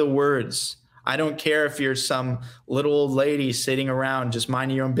 Say the words. I don't care if you're some little old lady sitting around just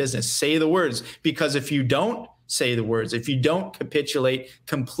minding your own business. Say the words, because if you don't say the words, if you don't capitulate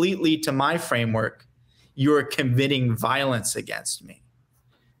completely to my framework, you're committing violence against me.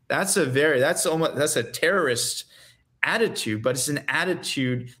 That's a terrorist attitude, but it's an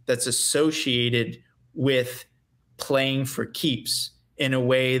attitude that's associated with playing for keeps in a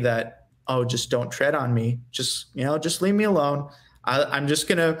way that, oh, just don't tread on me. Just leave me alone. I'm just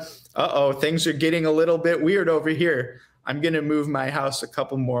gonna, things are getting a little bit weird over here. I'm gonna move my house a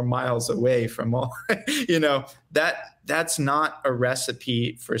couple more miles away from all, that's not a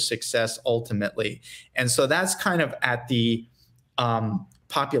recipe for success ultimately. And so that's kind of at the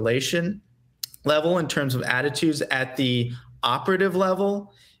population level in terms of attitudes. At the operative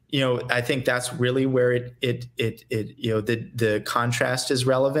level, I think that's really where the contrast is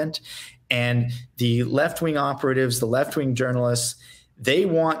relevant. And the left-wing operatives, the left-wing journalists, they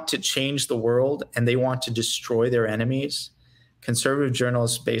want to change the world and they want to destroy their enemies. Conservative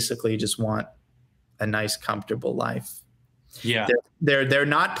journalists basically just want a nice, comfortable life. Yeah. They're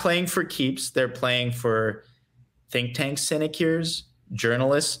not playing for keeps. They're playing for think tank sinecures,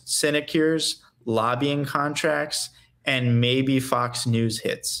 journalist sinecures, lobbying contracts, and maybe Fox News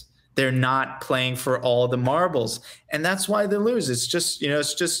hits. They're not playing for all the marbles. And that's why they lose. It's just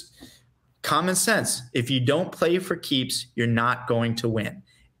common sense. If you don't play for keeps, you're not going to win.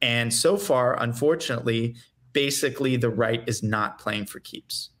 And so far, unfortunately, basically the right is not playing for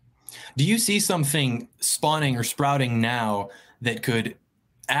keeps. Do you see something spawning or sprouting now that could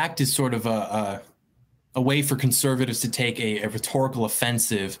act as sort of a way for conservatives to take a rhetorical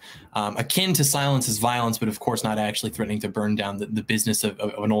offensive akin to silence is violence, but of course not actually threatening to burn down the business of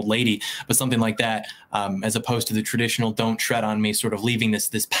an old lady, but something like that, as opposed to the traditional don't tread on me, sort of leaving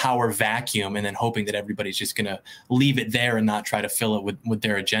this power vacuum and then hoping that everybody's just going to leave it there and not try to fill it with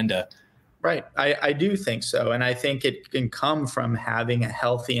their agenda? Right. I do think so. And I think it can come from having a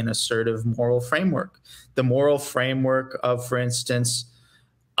healthy and assertive moral framework. The moral framework of, for instance,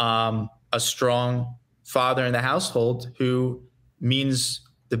 a strong father in the household who means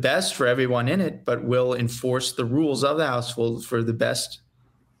the best for everyone in it, but will enforce the rules of the household for the best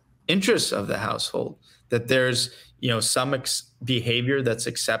interests of the household. That there's, some behavior that's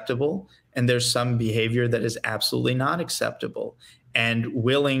acceptable and there's some behavior that is absolutely not acceptable, and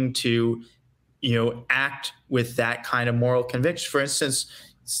willing to, act with that kind of moral conviction. For instance,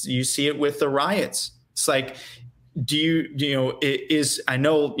 you see it with the riots. It's like, I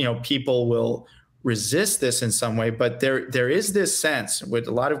know, people will resist this in some way, but there is this sense with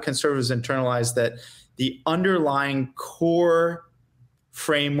a lot of conservatives internalize that the underlying core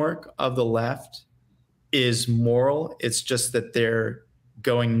framework of the left is moral. It's just that they're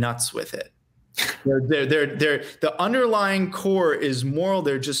going nuts with it. The underlying core is moral.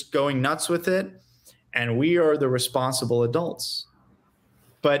 They're just going nuts with it. And we are the responsible adults.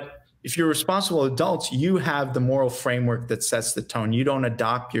 But if you're responsible adults, you have the moral framework that sets the tone. You don't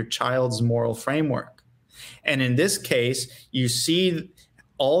adopt your child's moral framework. And in this case, you see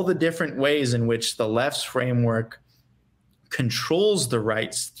all the different ways in which the left's framework controls the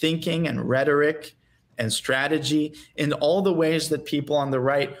right's thinking and rhetoric and strategy, in all the ways that people on the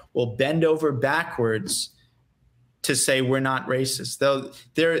right will bend over backwards to say we're not racist.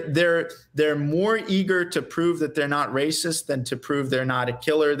 They're more eager to prove that they're not racist than to prove they're not a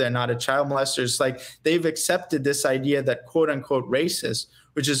killer, they're not a child molester. It's like they've accepted this idea that quote unquote racist,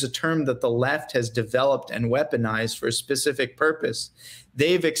 which is a term that the left has developed and weaponized for a specific purpose.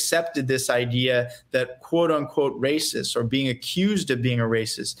 They've accepted this idea that quote unquote racist, or being accused of being a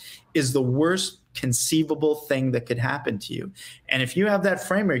racist, is the worst conceivable thing that could happen to you. And if you have that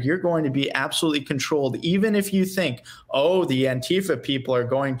framework, you're going to be absolutely controlled, even if you think, oh, the Antifa people are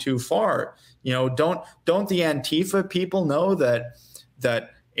going too far. Don't the Antifa people know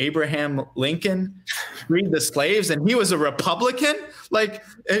that Abraham Lincoln freed the slaves and he was a Republican?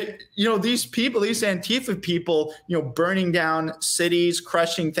 These people, these Antifa people, burning down cities,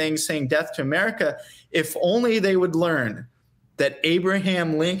 crushing things, saying death to America. If only they would learn that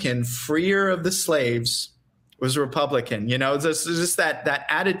Abraham Lincoln, freer of the slaves, was a Republican. It's just that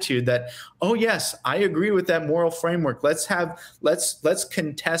attitude that, oh yes, I agree with that moral framework. Let's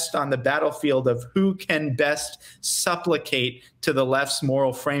contest on the battlefield of who can best supplicate to the left's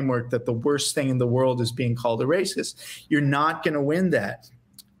moral framework that the worst thing in the world is being called a racist. You're not going to win that.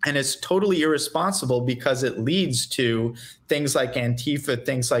 And it's totally irresponsible because it leads to things like Antifa,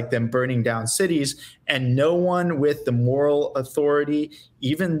 things like them burning down cities, and no one with the moral authority,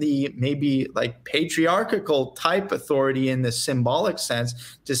 even the maybe like patriarchal type authority in the symbolic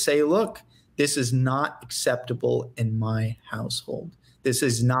sense, to say, look, this is not acceptable in my household. This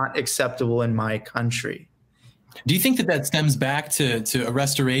is not acceptable in my country. Do you think that that stems back to a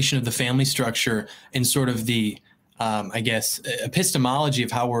restoration of the family structure and sort of the I guess, epistemology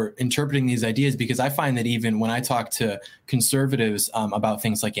of how we're interpreting these ideas? Because I find that even when I talk to conservatives about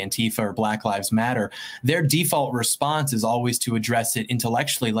things like Antifa or Black Lives Matter, their default response is always to address it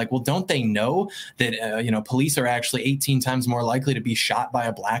intellectually. Like, well, don't they know that, you know, police are actually 18 times more likely to be shot by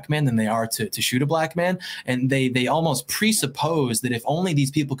a black man than they are to shoot a black man? And they almost presuppose that if only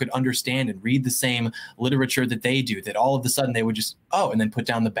these people could understand and read the same literature that they do, that all of a sudden they would just, oh, and then put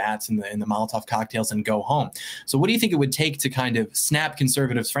down the bats and the Molotov cocktails and go home. So what do you think it would take to kind of snap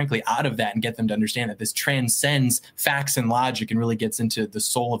conservatives, frankly, out of that and get them to understand that this transcends facts and logic and really gets into the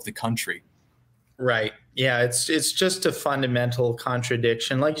soul of the country? Right. Yeah, it's just a fundamental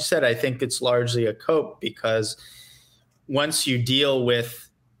contradiction. Like you said, I think it's largely a cope, because once you deal with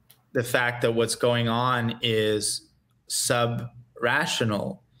the fact that what's going on is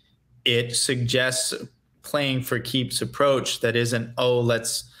sub-rational, it suggests playing for keeps approach that isn't, oh,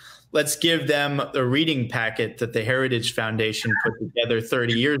 let's give them a reading packet that the Heritage Foundation put together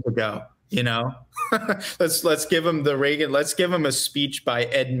 30 years ago. You know, let's give them the Reagan. Let's give them a speech by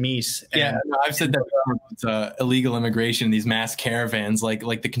Ed Meese. Yeah, I've said that before, illegal immigration, these mass caravans,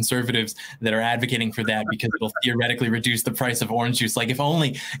 like the conservatives that are advocating for that because it'll theoretically reduce the price of orange juice. Like, if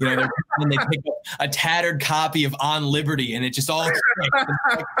only, you know, they pick up a tattered copy of On Liberty and it just all like,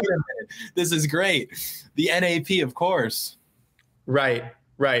 this is great. The NAP, of course. Right.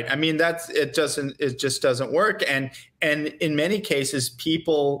 Right. I mean, it just doesn't work. And in many cases,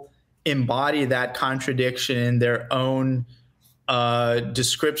 people embody that contradiction in their own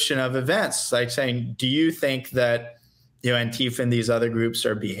description of events, like saying, do you think that, you know, Antifa and these other groups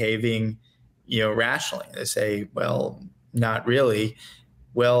are behaving, you know, rationally? They say, well, not really.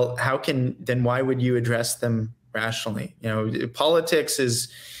 Well, then why would you address them rationally? You know, politics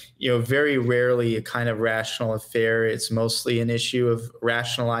is, you know, very rarely a kind of rational affair. It's mostly an issue of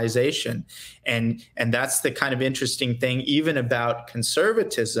rationalization. And that's the kind of interesting thing, even about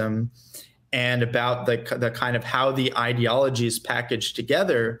conservatism and about the kind of how the ideology is packaged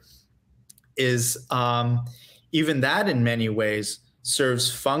together, is even that in many ways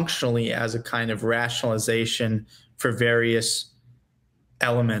serves functionally as a kind of rationalization for various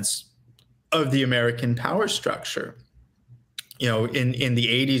elements of the American power structure. You know, in the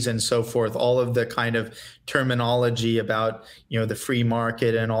 80s and so forth, all of the kind of terminology about, you know, the free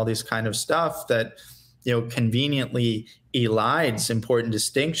market and all these kind of stuff that, you know, conveniently elides important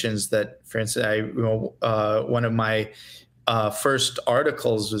distinctions that, for instance, one of my first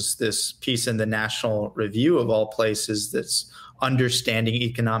articles was this piece in the National Review, of all places, that's understanding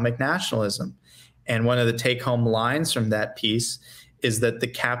economic nationalism. And one of the take-home lines from that piece is that the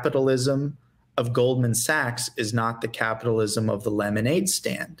capitalism of Goldman Sachs is not the capitalism of the lemonade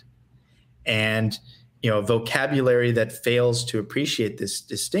stand. And, you know, vocabulary that fails to appreciate this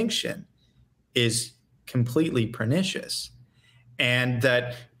distinction is completely pernicious. And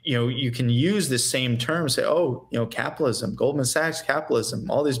that, you know, you can use the same term, say, oh, you know, capitalism, Goldman Sachs capitalism,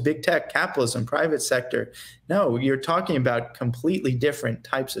 all this big tech capitalism, private sector. No, you're talking about completely different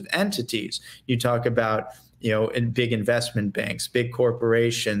types of entities. You talk about, you know, in big investment banks, big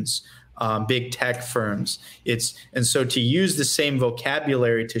corporations, big tech firms. And so to use the same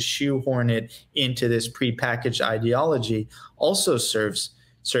vocabulary to shoehorn it into this prepackaged ideology also serves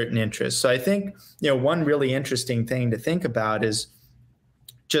certain interests. So I think, you know, one really interesting thing to think about is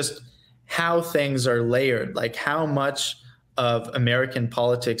just how things are layered, like how much of American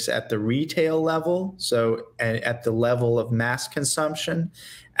politics at the retail level, so at the level of mass consumption,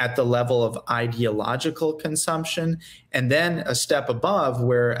 at the level of ideological consumption, and then a step above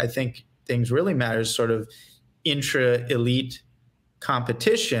where I think things really matter, sort of intra-elite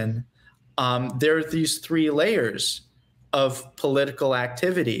competition. There are these three layers of political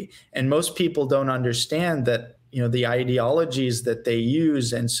activity, and most people don't understand that, you know, the ideologies that they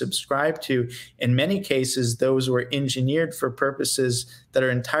use and subscribe to, in many cases, those were engineered for purposes that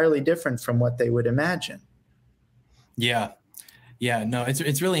are entirely different from what they would imagine. Yeah. Yeah, no,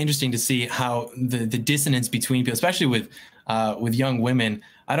 it's really interesting to see how the dissonance between people, especially with young women.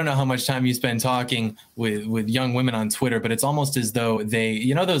 I don't know how much time you spend talking with young women on Twitter, but it's almost as though they,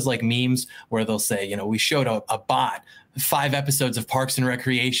 you know, those like memes where they'll say, you know, we showed a bot 5 episodes of Parks and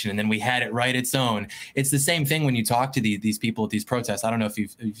Recreation, and then we had it write its own. It's the same thing when you talk to these people at these protests. I don't know if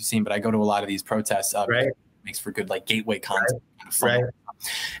you've seen, but I go to a lot of these protests. Right. It makes for good like gateway content. Right. Kind of fun. Right.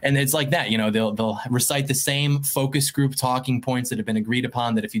 And it's like that, you know, they'll recite the same focus group talking points that have been agreed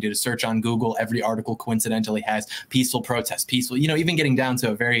upon, that if you did a search on Google, every article coincidentally has peaceful protest, peaceful, you know, even getting down to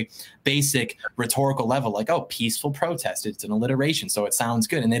a very basic rhetorical level, like, oh, peaceful protest, it's an alliteration, so it sounds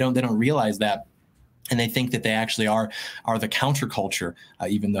good. And they don't realize that. And they think that they actually are the counterculture,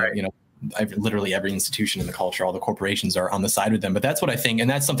 even though, right, you know, literally every institution in the culture, all the corporations are on the side with them. But that's what I think. And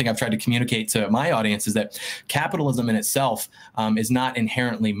that's something I've tried to communicate to my audience, is that capitalism in itself is not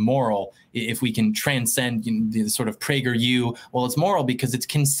inherently moral. If we can transcend, you know, the sort of PragerU, well, it's moral because it's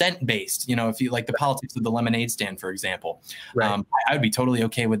consent based. You know, if you like the politics of the lemonade stand, for example, right, I would be totally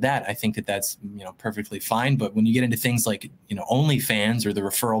okay with that. I think that that's, you know, perfectly fine. But when you get into things like, you know, OnlyFans or the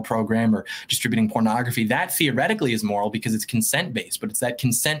referral program or distributing pornography, that theoretically is moral because it's consent based. But it's that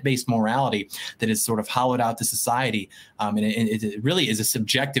consent based morality that is sort of hollowed out to society. And it really is a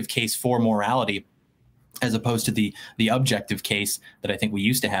subjective case for morality, as opposed to the objective case that I think we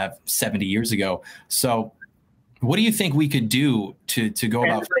used to have 70 years ago. So what do you think we could do to go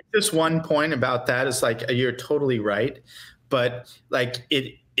about? Just one point about that is, like, you're totally right. But like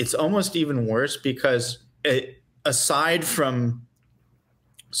it's almost even worse because aside from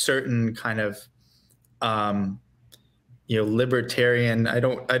certain kind of, you know, libertarian, I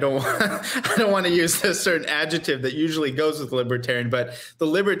don't I don't want to use a certain adjective that usually goes with libertarian, but the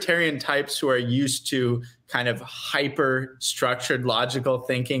libertarian types who are used to kind of hyper structured logical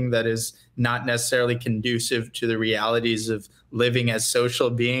thinking that is not necessarily conducive to the realities of living as social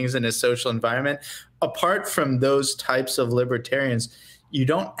beings in a social environment. Apart from those types of libertarians, you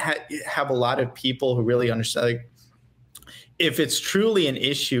don't have a lot of people who really understand, like, if it's truly an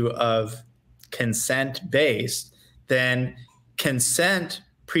issue of consent based, then consent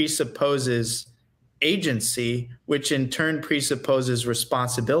presupposes agency, which in turn presupposes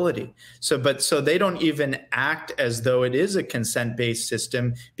responsibility. So they don't even act as though it is a consent-based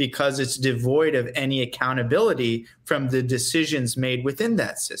system because it's devoid of any accountability from the decisions made within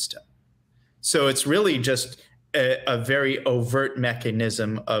that system. So it's really just a very overt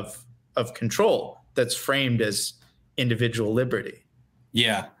mechanism of control that's framed as individual liberty.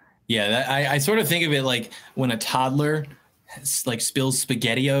 Yeah. Yeah, I sort of think of it like when a toddler like spills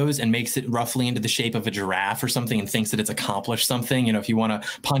SpaghettiOs and makes it roughly into the shape of a giraffe or something and thinks that it's accomplished something. You know, if you want to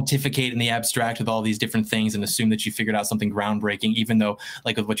pontificate in the abstract with all these different things and assume that you figured out something groundbreaking, even though,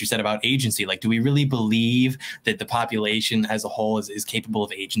 like with what you said about agency, like, do we really believe that the population as a whole is capable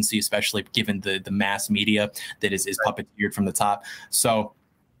of agency, especially given the mass media that is puppeteered from the top? So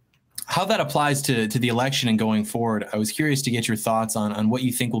how that applies to the election and going forward, I was curious to get your thoughts on what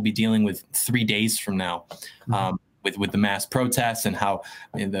you think we'll be dealing with 3 days from now, with the mass protests, and how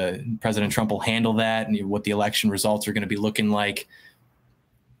the President Trump will handle that, and what the election results are going to be looking like.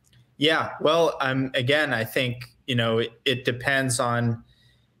 Yeah, well, again, I think, you know, it depends on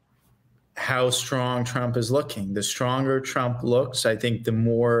how strong Trump is looking. The stronger Trump looks, I think the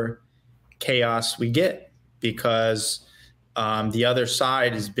more chaos we get, because the other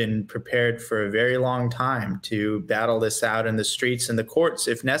side has been prepared for a very long time to battle this out in the streets and the courts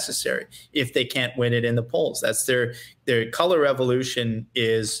if necessary, if they can't win it in the polls. That's their color revolution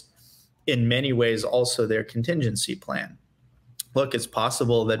is in many ways also their contingency plan. Look, it's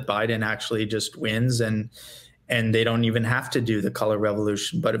possible that Biden actually just wins and they don't even have to do the color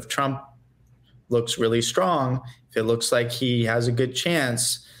revolution. But if Trump looks really strong, if it looks like he has a good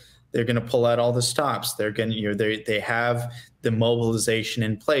chance, they're going to pull out all the stops. They're going to, they have the mobilization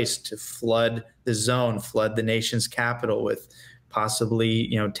in place to flood the zone, flood the nation's capital with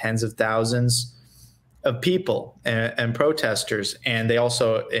possibly, tens of thousands of people and protesters. And they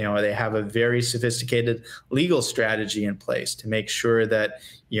also, they have a very sophisticated legal strategy in place to make sure that,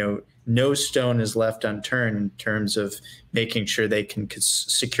 no stone is left unturned in terms of making sure they can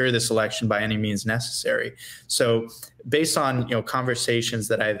secure this election by any means necessary. So based on, conversations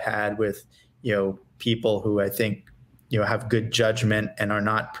that I've had with, people who I think, have good judgment and are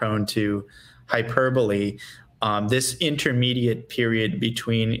not prone to hyperbole, this intermediate period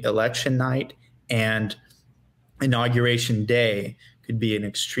between election night and inauguration day could be an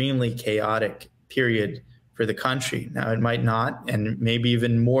extremely chaotic period for the country. Now, it might not, and maybe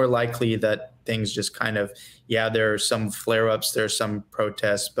even more likely that things just kind of, there are some flare-ups, there are some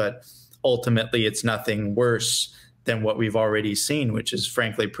protests, but ultimately it's nothing worse than what we've already seen, which is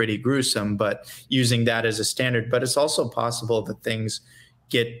frankly pretty gruesome, but using that as a standard. But it's also possible that things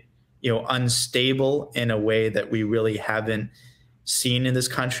get, unstable in a way that we really haven't seen in this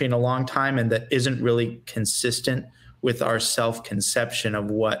country in a long time, and that isn't really consistent with our self-conception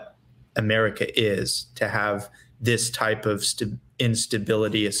of what America is, to have this type of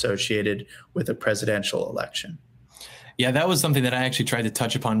instability associated with a presidential election. Yeah, that was something that I actually tried to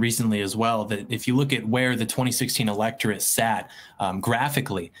touch upon recently as well, that if you look at where the 2016 electorate sat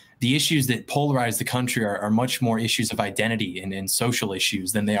graphically, the issues that polarize the country are much more issues of identity and social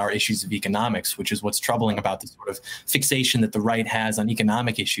issues than they are issues of economics, which is what's troubling about the sort of fixation that the right has on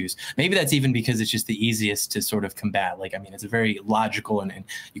economic issues. Maybe that's even because it's just the easiest to sort of combat. Like, I mean, it's a very logical and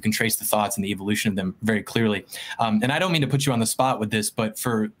you can trace the thoughts and the evolution of them very clearly. And I don't mean to put you on the spot with this, but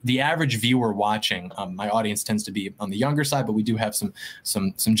for the average viewer watching, my audience tends to be on the younger side, but we do have some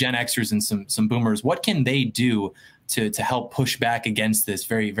Gen Xers and some boomers. What can they do to help push back against this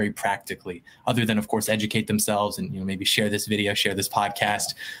very, very practically, other than, of course, educate themselves and, maybe share this video, share this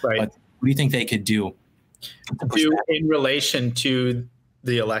podcast? Right. But what do you think they could do in relation to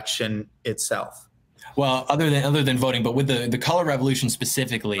the election itself? Well, other than voting, but with the color revolution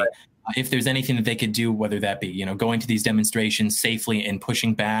specifically, right. If there's anything that they could do, whether that be, going to these demonstrations safely and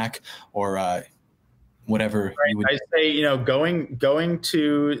pushing back, or whatever. Right. You would I say, going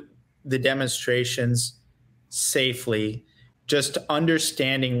to the demonstrations safely, just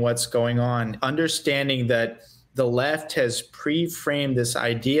understanding what's going on, understanding that the left has pre-framed this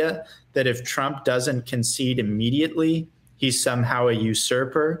idea that if Trump doesn't concede immediately, he's somehow a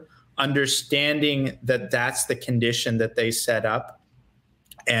usurper, understanding that that's the condition that they set up,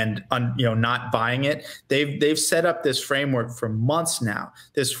 and not buying it. They've set up this framework for months now,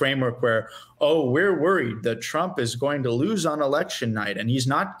 this framework where, we're worried that Trump is going to lose on election night and he's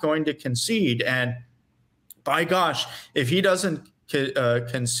not going to concede, and by gosh, if he doesn't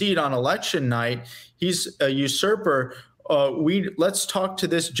concede on election night, he's a usurper. Let's talk to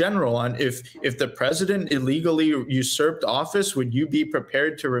this general on if the president illegally usurped office, would you be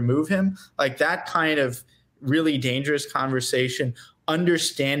prepared to remove him? Like that kind of really dangerous conversation,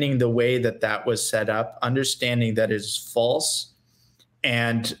 understanding the way that was set up, understanding that is false,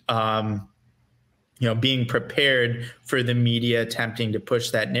 and being prepared for the media attempting to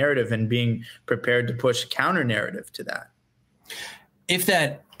push that narrative and being prepared to push a counter narrative to that. If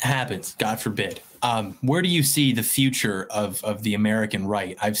that happens, God forbid, where do you see the future of the American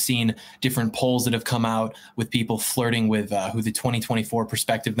right? I've seen different polls that have come out with people flirting with who the 2024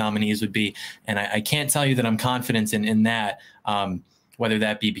 prospective nominees would be. And I can't tell you that I'm confident in that, whether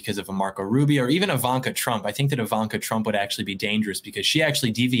that be because of a Marco Rubio or even Ivanka Trump. I think that Ivanka Trump would actually be dangerous because she actually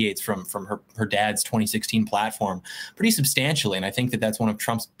deviates from her dad's 2016 platform pretty substantially. And I think that that's one of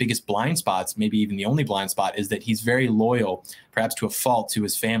Trump's biggest blind spots, maybe even the only blind spot, is that he's very loyal, perhaps to a fault, to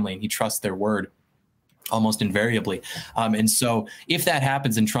his family, and he trusts their word almost invariably. And so if that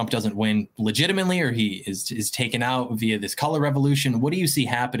happens and Trump doesn't win legitimately, or he is taken out via this color revolution, what do you see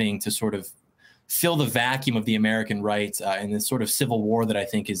happening to sort of fill the vacuum of the American right in this sort of civil war that I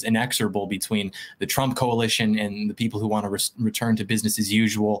think is inexorable between the Trump coalition and the people who want to return to business as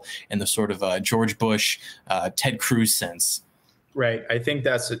usual, and the sort of George Bush, Ted Cruz sense? Right. I think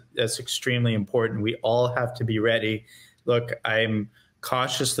that's extremely important. We all have to be ready. Look, I'm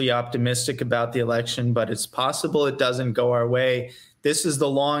cautiously optimistic about the election, but it's possible it doesn't go our way. This is the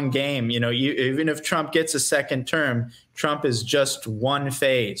long game. Even if Trump gets a second term, Trump is just one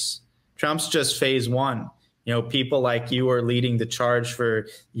phase. Trump's just phase one. People like you are leading the charge for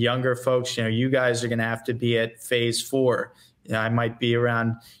younger folks. You guys are going to have to be at phase 4. I might be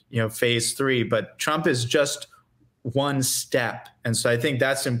around, phase 3, but Trump is just one step. And so I think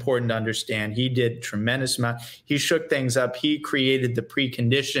that's important to understand. He did tremendous amount. He shook things up. He created the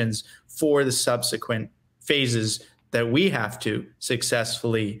preconditions for the subsequent phases that we have to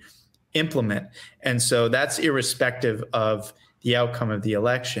successfully implement. And so that's irrespective of the outcome of the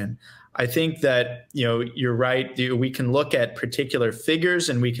election. I think that, you're right. We can look at particular figures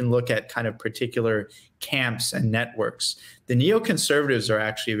and we can look at kind of particular camps and networks. The neoconservatives are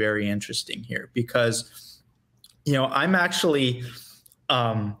actually very interesting here because, I'm actually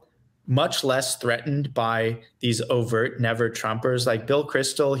much less threatened by these overt never Trumpers like Bill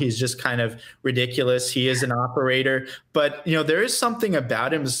Kristol. He's just kind of ridiculous. He is an operator, but, there is something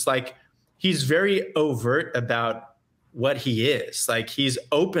about him. It's like he's very overt about what he is. Like he's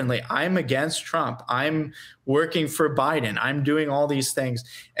openly, I'm against Trump. I'm working for Biden. I'm doing all these things.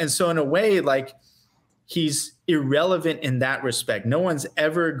 And so in a way, like he's irrelevant in that respect. No one's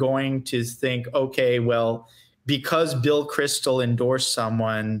ever going to think, okay, well, because Bill Kristol endorsed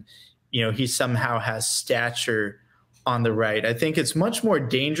someone, he somehow has stature on the right. I think it's much more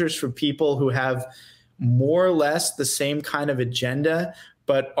dangerous for people who have more or less the same kind of agenda,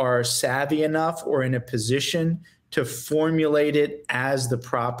 but are savvy enough or in a position to formulate it as the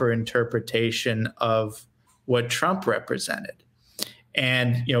proper interpretation of what Trump represented.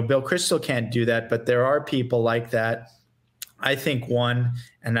 And, Bill Kristol can't do that, but there are people like that. I think one,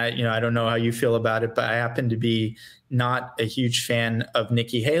 and I don't know how you feel about it, but I happen to be not a huge fan of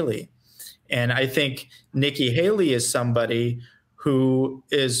Nikki Haley. And I think Nikki Haley is somebody who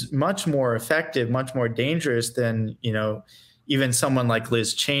is much more effective, much more dangerous than, even someone like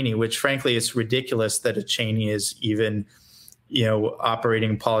Liz Cheney, which frankly, it's ridiculous that a Cheney is even,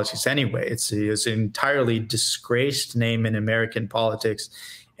 operating politics anyway. It's an entirely disgraced name in American politics.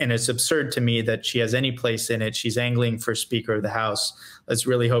 And it's absurd to me that she has any place in it. She's angling for Speaker of the House. Let's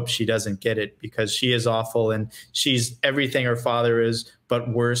really hope she doesn't get it, because she is awful and she's everything her father is,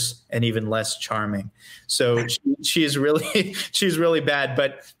 but worse and even less charming. So she's really bad,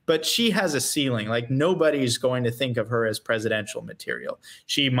 but she has a ceiling. Like, nobody's going to think of her as presidential material.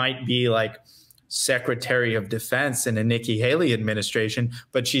 She might be like Secretary of Defense in a Nikki Haley administration,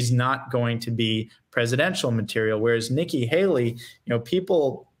 but she's not going to be presidential material. Whereas Nikki Haley,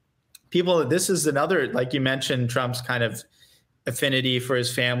 people, this is another, like you mentioned, Trump's kind of affinity for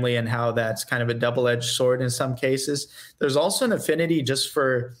his family and how that's kind of a double-edged sword in some cases. There's also an affinity just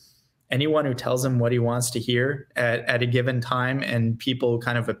for anyone who tells him what he wants to hear at a given time, and people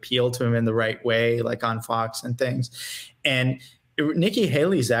kind of appeal to him in the right way, like on Fox and things. And Nikki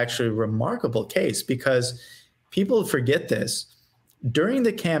Haley's actually a remarkable case, because people forget this. During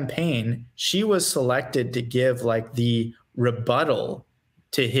the campaign, she was selected to give like the rebuttal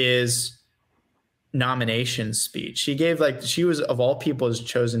to his nomination speech. She was, of all people, was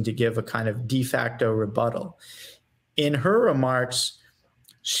chosen to give a kind of de facto rebuttal. In her remarks,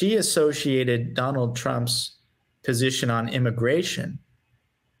 she associated Donald Trump's position on immigration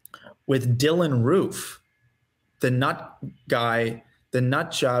with Dylan Roof, the nut guy, the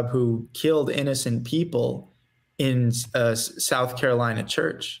nut job who killed innocent people in a South Carolina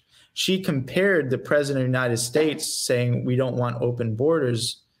church. She compared the president of the United States saying we don't want open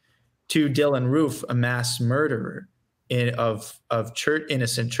borders to Dylan Roof, a mass murderer of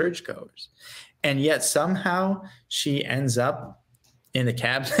innocent churchgoers. And yet somehow she ends up in the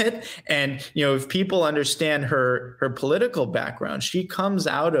cabinet. And, if people understand her political background, she comes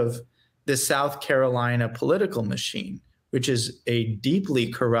out of the South Carolina political machine, which is a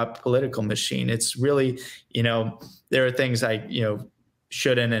deeply corrupt political machine. It's really, there are things I,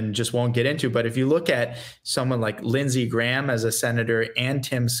 shouldn't and just won't get into. But if you look at someone like Lindsey Graham as a senator and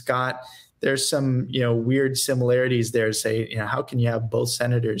Tim Scott, there's some, weird similarities there. Say, how can you have both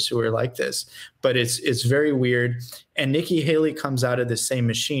senators who are like this? But it's very weird. And Nikki Haley comes out of the same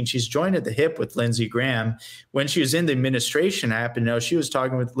machine. She's joined at the hip with Lindsey Graham. When she was in the administration, I happen to know she was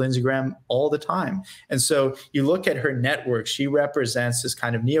talking with Lindsey Graham all the time. And so you look at her network, she represents this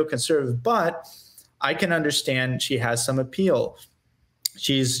kind of neoconservative, but I can understand she has some appeal.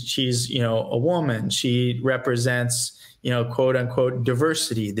 She's a woman. She represents, quote unquote,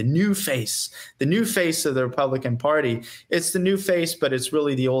 diversity, the new face of the Republican Party. It's the new face, but it's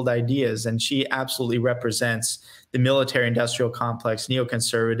really the old ideas. And she absolutely represents the military industrial complex,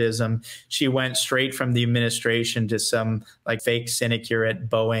 neoconservatism. She went straight from the administration to some like fake sinecure at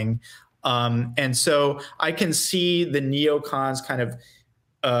Boeing. And so I can see the neocons kind of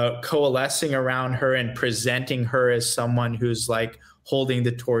coalescing around her and presenting her as someone who's like holding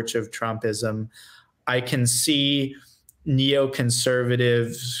the torch of Trumpism. I can see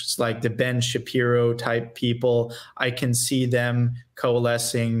neoconservatives like the Ben Shapiro type people. I can see them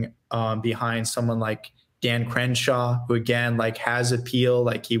coalescing behind someone like Dan Crenshaw, who again like has appeal,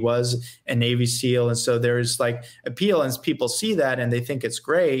 like he was a Navy SEAL. And so there's like appeal, and people see that and they think it's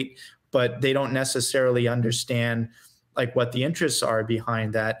great, but they don't necessarily understand like what the interests are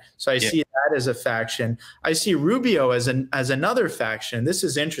behind that. So I see that as a faction. I see Rubio as another faction. This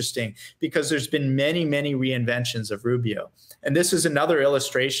is interesting because there's been many, many reinventions of Rubio. And this is another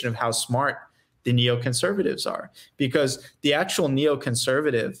illustration of how smart the neoconservatives are, because the actual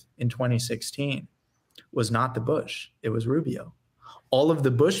neoconservative in 2016 was not the Bush, it was Rubio. All of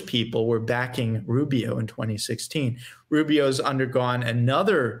the Bush people were backing Rubio in 2016. Rubio's undergone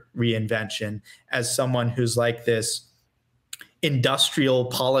another reinvention as someone who's like this industrial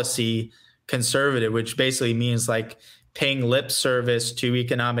policy conservative, which basically means like paying lip service to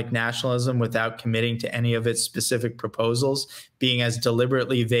economic nationalism without committing to any of its specific proposals, being as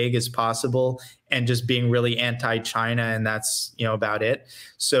deliberately vague as possible, and just being really anti-China, and that's about it.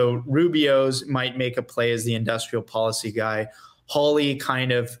 So Rubio's might make a play as the industrial policy guy. Hawley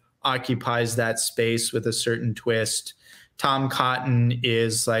kind of occupies that space with a certain twist. Tom Cotton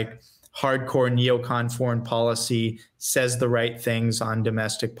is like hardcore neocon foreign policy, says the right things on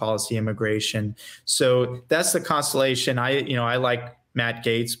domestic policy immigration. So that's the constellation. I like Matt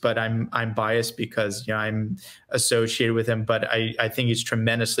Gaetz, but I'm biased because I'm associated with him. But I think he's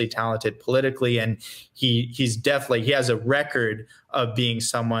tremendously talented politically, and he has a record of being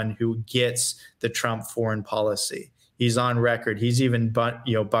someone who gets the Trump foreign policy. He's on record. He's even bucked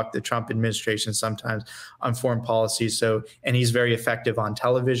the Trump administration sometimes on foreign policy. And he's very effective on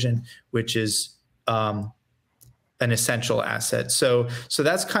television, which is an essential asset. So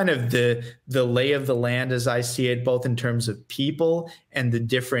that's kind of the lay of the land as I see it, both in terms of people and the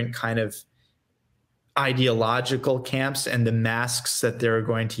different kind of ideological camps and the masks that they're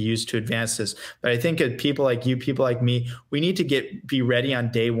going to use to advance this. But I think people like you, people like me, we need to be ready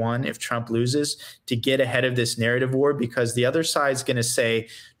on day one if Trump loses to get ahead of this narrative war, because the other side's going to say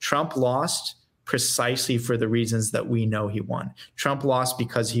Trump lost precisely for the reasons that we know he won. Trump lost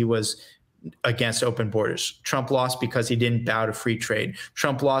because he was against open borders. Trump lost because he didn't bow to free trade.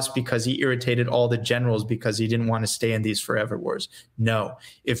 Trump lost because he irritated all the generals because he didn't want to stay in these forever wars. No.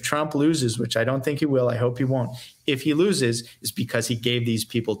 If Trump loses, which I don't think he will, I hope he won't. If he loses, it's because he gave these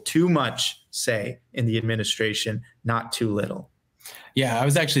people too much say in the administration, not too little. Yeah,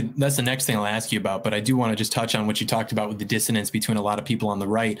 that's the next thing I'll ask you about, but I do want to just touch on what you talked about with the dissonance between a lot of people on the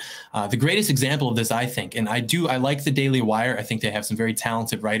right. The greatest example of this, I think, and I like the Daily Wire. I think they have some very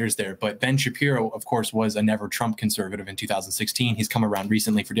talented writers there, but Ben Shapiro, of course, was a never Trump conservative in 2016. He's come around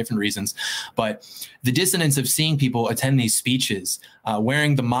recently for different reasons, but the dissonance of seeing people attend these speeches,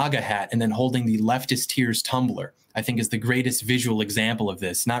 wearing the MAGA hat and then holding the leftist tears tumbler, I think is the greatest visual example of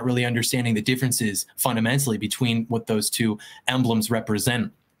this, not really understanding the differences fundamentally between what those two emblems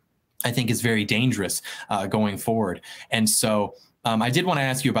represent, I think is very dangerous going forward. And so I did want to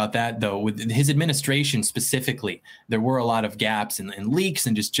ask you about that, though. With his administration specifically, there were a lot of gaps and leaks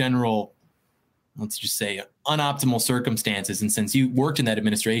and just general, let's just say, unoptimal circumstances. And since you worked in that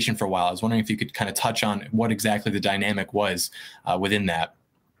administration for a while, I was wondering if you could kind of touch on what exactly the dynamic was within that.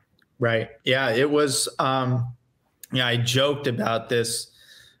 Right. Yeah, it was I joked about this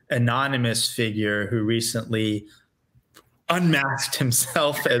anonymous figure who recently unmasked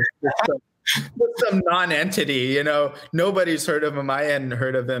himself as some non-entity. Nobody's heard of him. I hadn't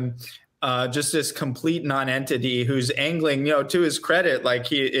heard of him. Just this complete non-entity who's angling, to his credit,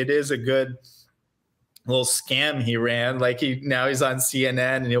 like it is a good little scam he ran. Now he's on CNN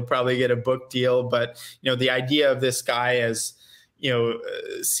and he'll probably get a book deal. But, the idea of this guy as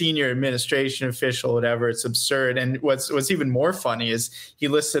senior administration official, whatever, it's absurd. And what's even more funny is he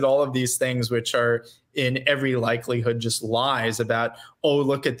listed all of these things which are in every likelihood just lies about, oh,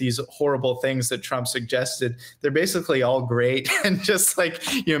 look at these horrible things that Trump suggested. They're basically all great and just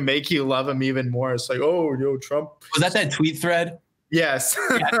make you love him even more. It's like, oh, Trump. Was that tweet thread? Yes.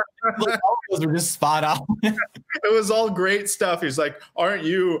 Yeah. All those were just spot on. It was all great stuff. He's like, aren't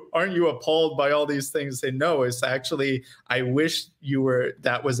you appalled by all these things? Say, no, it's actually, I wish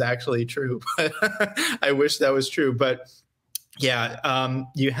that was actually true. I wish that was true. But yeah,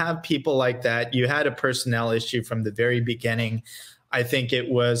 you have people like that. You had a personnel issue from the very beginning. I think it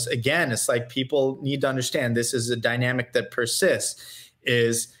was, again, it's like people need to understand this is a dynamic that persists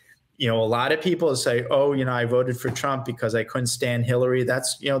is, a lot of people say, oh, I voted for Trump because I couldn't stand Hillary.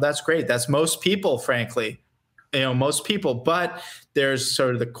 That's great. That's most people, frankly, most people. But there's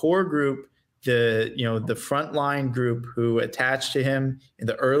sort of the core group, the frontline group who attached to him in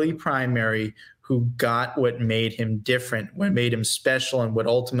the early primary, who got what made him different, what made him special, and what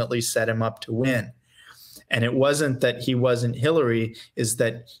ultimately set him up to win. And it wasn't that he wasn't Hillary, is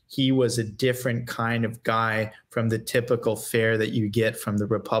that he was a different kind of guy from the typical fare that you get from the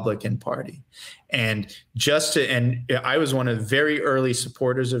Republican Party. And I was one of the very early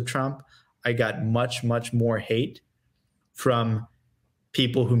supporters of Trump. I got much, much more hate from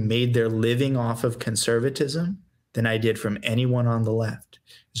people who made their living off of conservatism than I did from anyone on the left.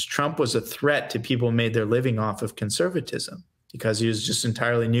 Because Trump was a threat to people who made their living off of conservatism because he was just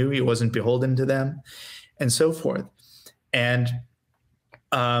entirely new. He wasn't beholden to them, and so forth. And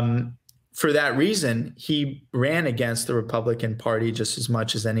for that reason, he ran against the Republican Party just as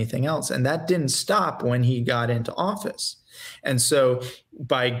much as anything else. And that didn't stop when he got into office. And so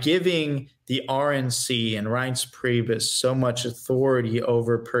by giving the RNC and Reince Priebus so much authority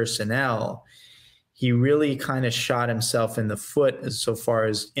over personnel, he really kind of shot himself in the foot as so far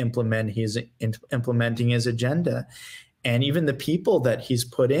as implementing his agenda. And even the people that he's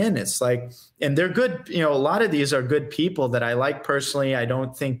put in, it's like, and they're good. A lot of these are good people that I like personally. I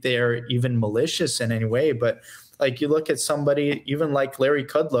don't think they're even malicious in any way. But you look at somebody even like Larry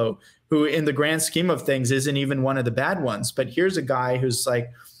Kudlow, who in the grand scheme of things isn't even one of the bad ones. But here's a guy who's like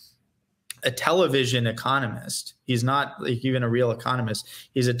a television economist. He's not even a real economist.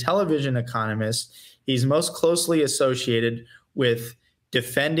 He's a television economist. He's most closely associated with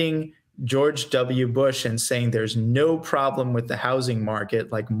defending George W. Bush and saying there's no problem with the housing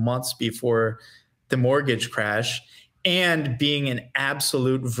market, like months before the mortgage crash, and being an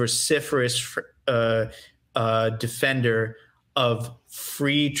absolute vociferous defender of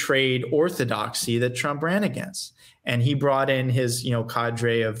free trade orthodoxy that Trump ran against. And he brought in his,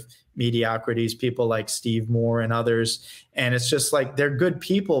 cadre of mediocrities, people like Steve Moore and others. And it's just like, they're good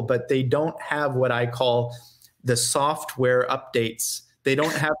people, but they don't have what I call the software updates. They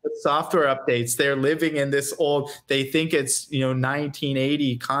don't have the software updates. They're living in this they think it's,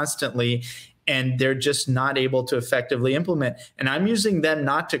 1980 constantly, and they're just not able to effectively implement. And I'm using them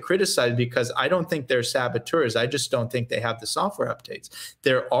not to criticize, because I don't think they're saboteurs. I just don't think they have the software updates.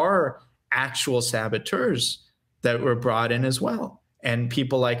 There are actual saboteurs that were brought in as well, and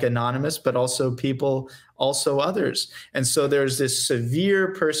people like Anonymous, but also others. And so there's this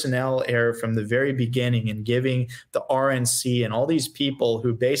severe personnel error from the very beginning in giving the RNC and all these people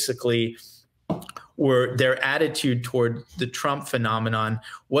who basically their attitude toward the Trump phenomenon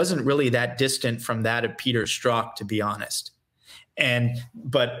wasn't really that distant from that of Peter Strzok, to be honest. And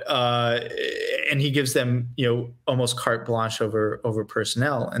he gives them, almost carte blanche over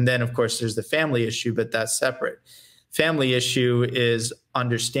personnel. And then, of course, there's the family issue, but that's separate. Family issue is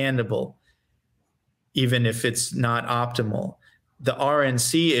understandable, even if it's not optimal. The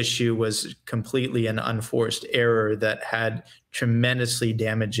RNC issue was completely an unforced error that had tremendously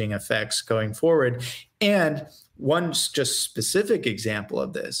damaging effects going forward. And one just specific example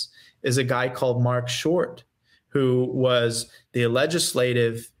of this is a guy called Mark Short, who was the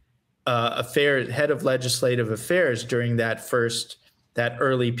legislative head of legislative affairs during that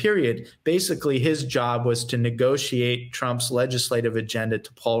early period. Basically, his job was to negotiate Trump's legislative agenda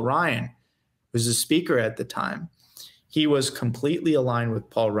to Paul Ryan, who was the speaker at the time. He was completely aligned with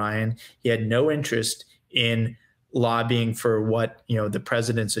Paul Ryan. He had no interest in lobbying for what, the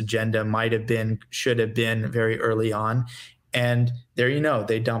president's agenda might have been, should have been very early on. And there,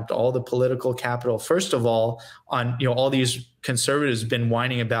 they dumped all the political capital, first of all, on, all these conservatives have been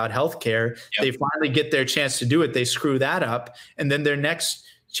whining about healthcare. Yep. They finally get their chance to do it. They screw that up. And then their next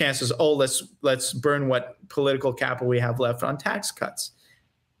chance is, let's burn what political capital we have left on tax cuts.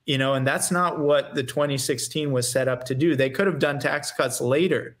 And that's not what the 2016 was set up to do. They could have done tax cuts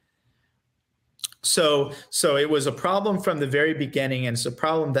later. So it was a problem from the very beginning, and it's a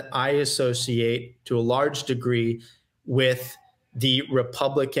problem that I associate to a large degree with the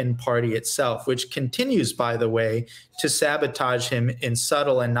Republican Party itself, which continues, by the way, to sabotage him in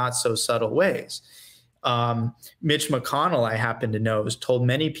subtle and not so subtle ways. Mitch McConnell, I happen to know, has told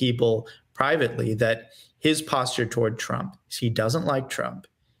many people privately that his posture toward Trump is he doesn't like Trump.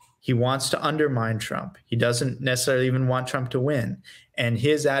 He wants to undermine Trump. He doesn't necessarily even want Trump to win. And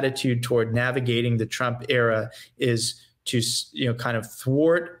his attitude toward navigating the Trump era is to, kind of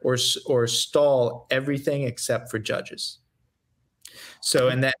thwart or stall everything except for judges. So,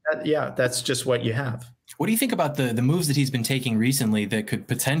 and that's just what you have. What do you think about the moves that he's been taking recently that could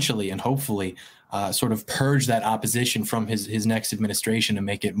potentially and hopefully sort of purge that opposition from his next administration and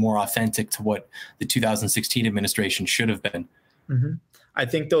make it more authentic to what the 2016 administration should have been? Mm-hmm. I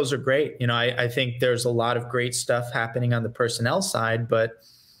think those are great. I think there's a lot of great stuff happening on the personnel side, but,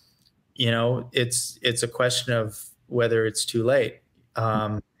 it's a question of whether it's too late.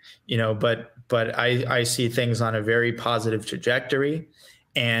 But I see things on a very positive trajectory,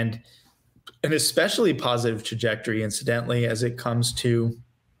 and an especially positive trajectory, incidentally, as it comes to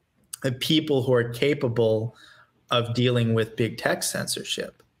the people who are capable of dealing with big tech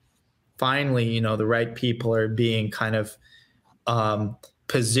censorship. Finally, the right people are being kind of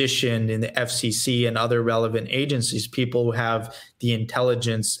positioned in the FCC and other relevant agencies, people who have the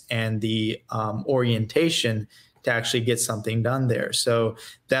intelligence and the orientation to actually get something done there. So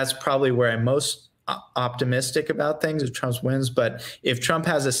that's probably where I'm most optimistic about things if Trump wins. But if Trump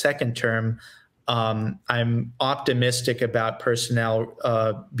has a second term, I'm optimistic about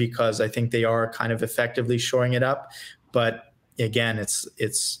personnel because I think they are kind of effectively shoring it up. But again,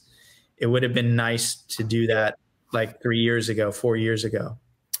 it would have been nice to do that like 4 years ago.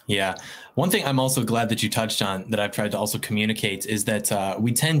 Yeah. One thing I'm also glad that you touched on that I've tried to also communicate is that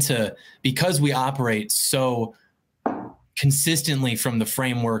we tend to, because we operate so consistently from the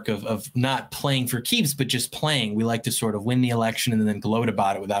framework of not playing for keeps, but just playing. We like to sort of win the election and then gloat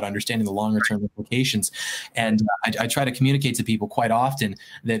about it without understanding the longer term implications. And I try to communicate to people quite often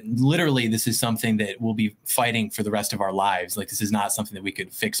that literally this is something that we'll be fighting for the rest of our lives. Like, this is not something that we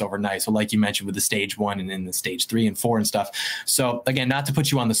could fix overnight. So like you mentioned with the stage 1 and then the stage 3 and 4 and stuff. So again, not to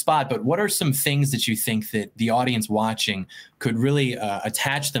put you on the spot, but what are some things that you think that the audience watching could really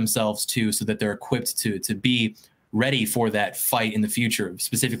attach themselves to so that they're equipped to be ready for that fight in the future,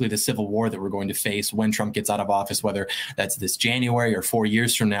 specifically the civil war that we're going to face when Trump gets out of office, whether that's this January or 4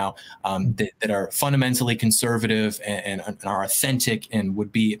 years from now, that are fundamentally conservative and are authentic and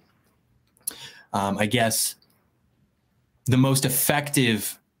would be, I guess, the most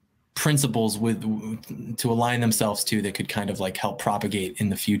effective principles to align themselves to that could kind of like help propagate in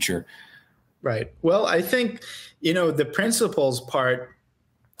the future. Right. Well, I think, the principles part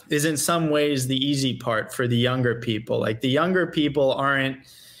is in some ways the easy part for the younger people. Like the younger people aren't,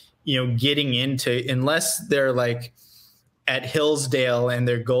 getting into, unless they're like at Hillsdale and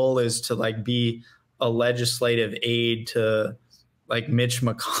their goal is to like be a legislative aide to like Mitch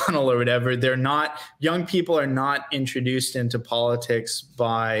McConnell or whatever. Young people are not introduced into politics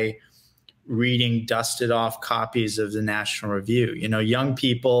by reading dusted off copies of the National Review. Young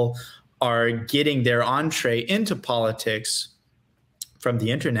people are getting their entree into politics from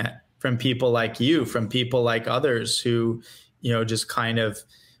the internet, from people like you, from people like others who, just kind of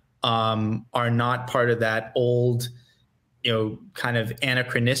are not part of that old, kind of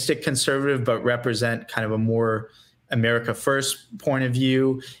anachronistic conservative, but represent kind of a more America First point of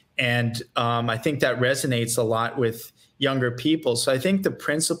view. And I think that resonates a lot with younger people. So I think the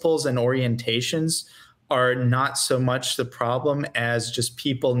principles and orientations are not so much the problem as just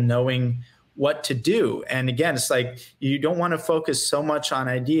people knowing what to do. And again, it's like, you don't want to focus so much on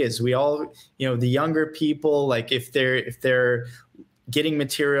ideas. We all, the younger people, like if they're getting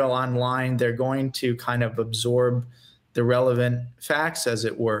material online, they're going to kind of absorb the relevant facts, as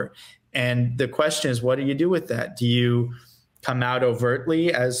it were. And the question is, what do you do with that? Do you come out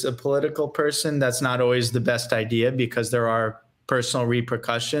overtly as a political person? That's not always the best idea because there are personal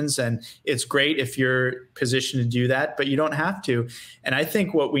repercussions, and it's great if you're positioned to do that, but you don't have to. And I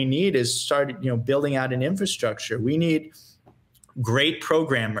think what we need is start, building out an infrastructure. We need great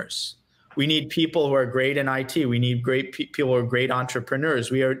programmers. We need people who are great in IT. We need great people who are great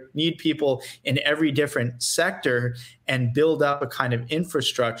entrepreneurs. We need people in every different sector and build up a kind of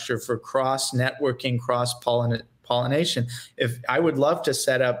infrastructure for cross-networking, cross-pollination. If I would love to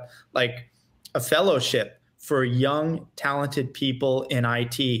set up like a fellowship for young, talented people in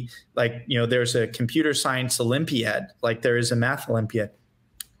IT. Like, there's a computer science Olympiad, like there is a math Olympiad.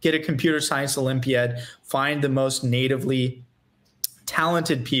 Get a computer science Olympiad, find the most natively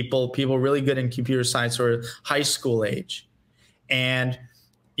talented people really good in computer science or high school age. And,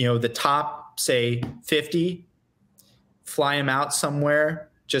 the top, say, 50, fly them out somewhere,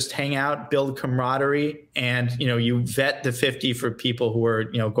 just hang out, build camaraderie, and you vet the 50 for people who are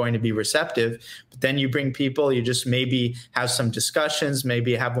going to be receptive. But then you bring people, you just maybe have some discussions,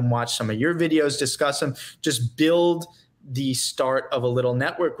 maybe have them watch some of your videos, discuss them, just build the start of a little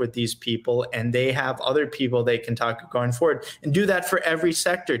network with these people, and they have other people they can talk to going forward. And do that for every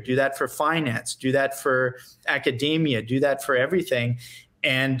sector. Do that for finance. Do that for academia. Do that for everything,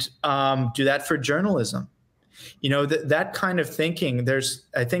 and do that for journalism. That kind of thinking,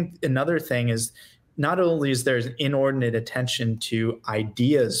 I think another thing is not only is there inordinate attention to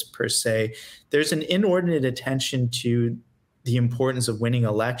ideas per se, there's an inordinate attention to the importance of winning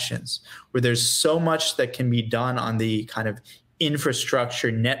elections, where there's so much that can be done on the kind of infrastructure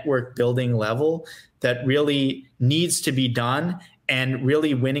network building level that really needs to be done. And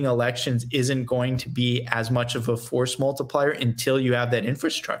really winning elections isn't going to be as much of a force multiplier until you have that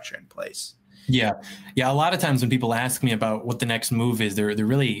infrastructure in place. Yeah. A lot of times when people ask me about what the next move is, they're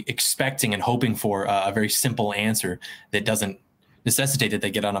really expecting and hoping for a very simple answer that doesn't necessitate that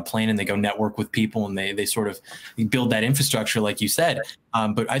they get on a plane and they go network with people and they sort of build that infrastructure, like you said.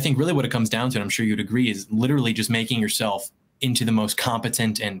 But I think really what it comes down to, and I'm sure you'd agree, is literally just making yourself into the most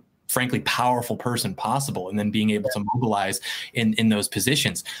competent and frankly powerful person possible, and then being able to mobilize in those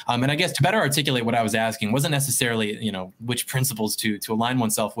positions. And I guess to better articulate what I was asking wasn't necessarily, which principles to align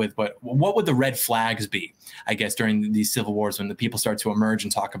oneself with, but what would the red flags be, I guess, during these civil wars when the people start to emerge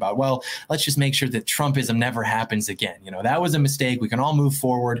and talk about, well, let's just make sure that Trumpism never happens again. That was a mistake. We can all move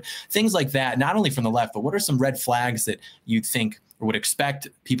forward. Things like that, not only from the left, but what are some red flags that you'd think or would expect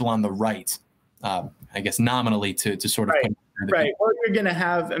people on the right, I guess, nominally to sort of put. Right. Well, you're going to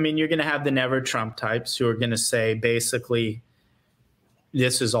have the never Trump types who are going to say, basically,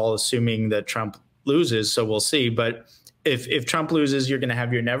 this is all assuming that Trump loses, so we'll see. But if Trump loses, you're going to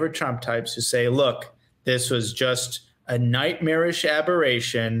have your never Trump types who say, look, this was just a nightmarish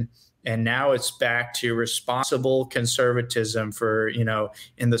aberration, and now it's back to responsible conservatism for,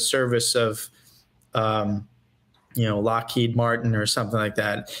 in the service of Lockheed Martin or something like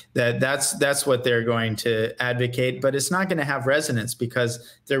that. That's what they're going to advocate, but it's not going to have resonance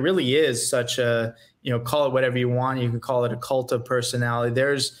because there really is such a, call it whatever you want. You can call it a cult of personality.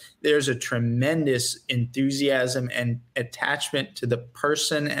 There's a tremendous enthusiasm and attachment to the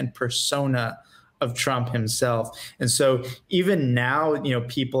person and persona of Trump himself. And so even now,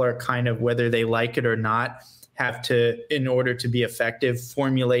 people are kind of, whether they like it or not, have to, in order to be effective,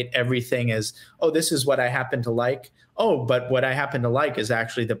 formulate everything as, oh, this is what I happen to like. Oh, but what I happen to like is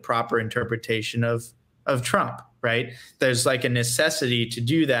actually the proper interpretation of Trump, right? There's like a necessity to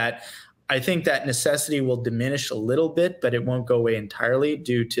do that. I think that necessity will diminish a little bit, but it won't go away entirely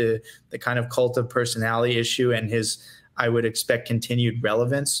due to the kind of cult of personality issue and his, I would expect, continued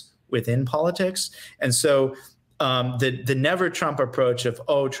relevance within politics. And so the never Trump approach of,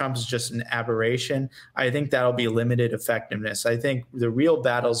 oh, Trump is just an aberration, I think that'll be limited effectiveness. I think the real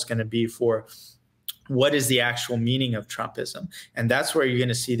battle is going to be for what is the actual meaning of Trumpism. And that's where you're going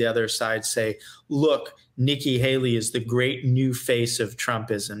to see the other side say, look, Nikki Haley is the great new face of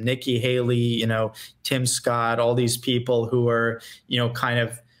Trumpism. Nikki Haley, Tim Scott, all these people who are, kind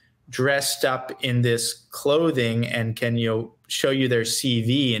of dressed up in this clothing and can, show you their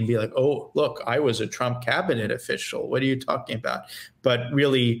CV and be like, oh, look, I was a Trump cabinet official. What are you talking about? But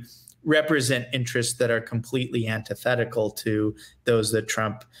really represent interests that are completely antithetical to those that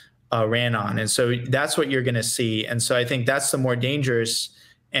Trump ran on. And so that's what you're going to see. And so I think that's the more dangerous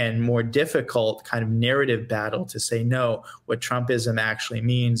and more difficult kind of narrative battle to say, no, what Trumpism actually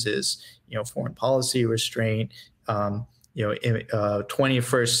means is, foreign policy restraint,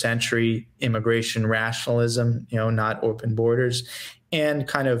 21st century immigration rationalism, not open borders, and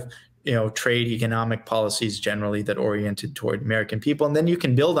kind of, trade economic policies generally that oriented toward American people. And then you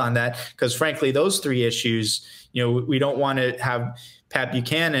can build on that because, frankly, those three issues, we don't want to have Pat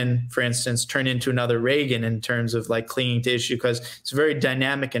Buchanan, for instance, turn into another Reagan in terms of like clinging to issue, because it's a very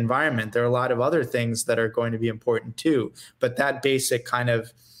dynamic environment. There are a lot of other things that are going to be important too. But that basic kind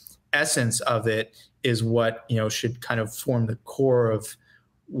of essence of it is what, should kind of form the core of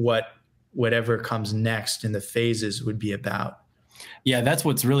whatever comes next in the phases would be about. Yeah, that's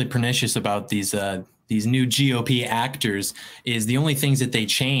what's really pernicious about these new GOP actors is the only things that they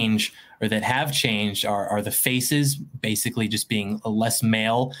change or that have changed are the faces, basically just being less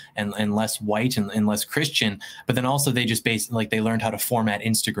male and less white and less Christian. But then also they just basically like they learned how to format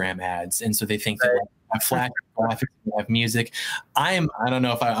Instagram ads. And so they think that have flash graphics, have music. I don't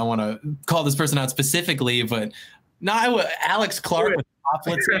know if I want to call this person out specifically, but no, Alex Clark with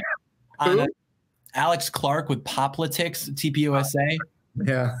Poplitics. Alex Clark with Poplitics, TPUSA.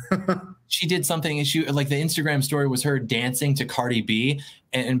 Yeah. She did something, and she like the Instagram story was her dancing to Cardi B,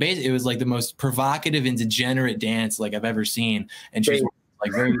 and basically it was like the most provocative and degenerate dance like I've ever seen. And she's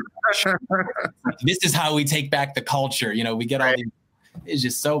like very, this is how we take back the culture. We get all these. It's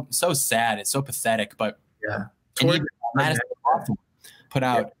just so sad. It's so pathetic. But yeah, Madison put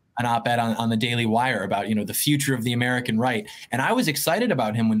out an op-ed on the Daily Wire about the future of the American right, and I was excited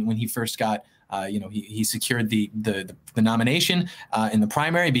about him when he first got. He secured the nomination in the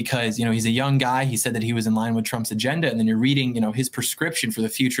primary because, he's a young guy. He said that he was in line with Trump's agenda. And then you're reading, his prescription for the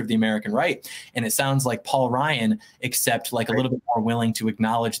future of the American right. And it sounds like Paul Ryan, except like a little bit more willing to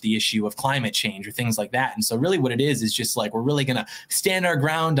acknowledge the issue of climate change or things like that. And so really what it is just like we're really going to stand our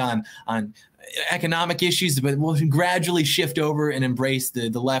ground on economic issues, but we'll gradually shift over and embrace the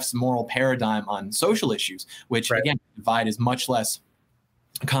left's moral paradigm on social issues, which, again, the divide is much less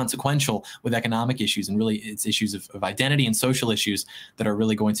consequential with economic issues, and really it's issues of identity and social issues that are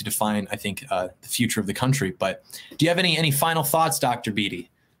really going to define, I think, the future of the country. But do you have any final thoughts, Dr.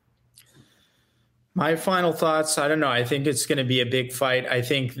 Beattie? My final thoughts, I don't know. I think it's going to be a big fight. I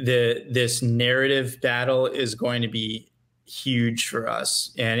think this narrative battle is going to be huge for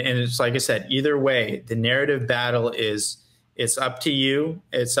us. And it's like I said, either way, the narrative battle is, it's up to you.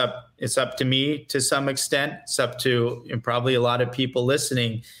 It's up to me to some extent. It's up to probably a lot of people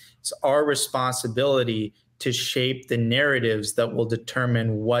listening. It's our responsibility to shape the narratives that will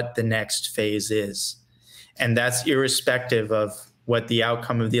determine what the next phase is. And that's irrespective of what the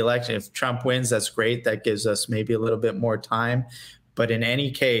outcome of the election. If Trump wins, that's great. That gives us maybe a little bit more time. But in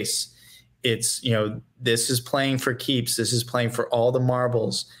any case, it's, this is playing for keeps. This is playing for all the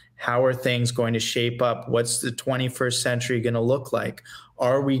marbles. How are things going to shape up? What's the 21st century going to look like?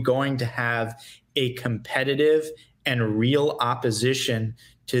 Are we going to have a competitive and real opposition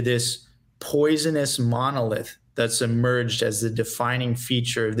to this poisonous monolith that's emerged as the defining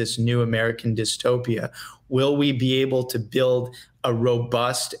feature of this new American dystopia? Will we be able to build a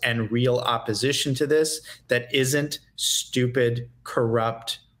robust and real opposition to this that isn't stupid,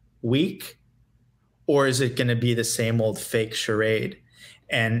 corrupt, weak? or is it going to be the same old fake charade?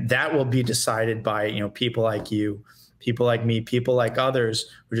 And that will be decided by, people like you, people like me, people like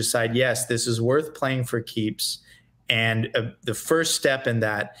others who decide, yes, this is worth playing for keeps. And the first step in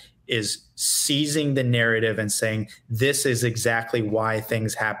that is seizing the narrative and saying, this is exactly why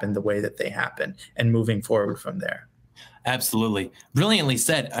things happen the way that they happen, and moving forward from there. Absolutely. Brilliantly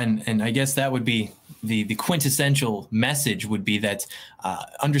said. And I guess that would be the quintessential message would be that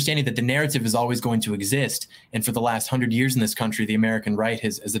understanding that the narrative is always going to exist. And for the last 100 years in this country, the American right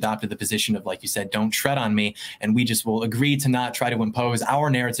has adopted the position of, like you said, don't tread on me. And we just will agree to not try to impose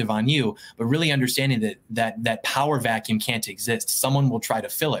our narrative on you, but really understanding that power vacuum can't exist. Someone will try to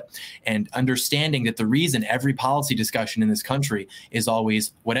fill it. And understanding that the reason every policy discussion in this country is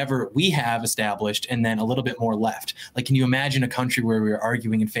always whatever we have established and then a little bit more left. Like, can you imagine a country where we were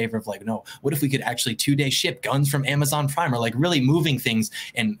arguing in favor of, like, no, what if we could actually 2-day ship guns from Amazon Prime, or like really moving things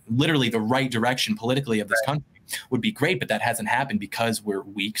in literally the right direction politically of this country? Would be great, but that hasn't happened because we're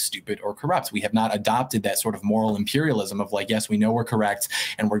weak, stupid, or corrupt. We have not adopted that sort of moral imperialism of, like, yes, we know we're correct,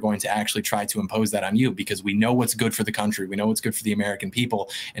 and we're going to actually try to impose that on you because we know what's good for the country. We know what's good for the American people.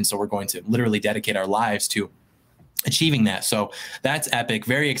 And so we're going to literally dedicate our lives to achieving that. So that's epic.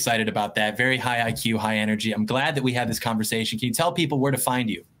 Very excited about that. Very high IQ, high energy. I'm glad that we had this conversation. Can you tell people where to find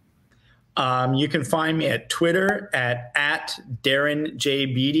you? You can find me at Twitter at Darren J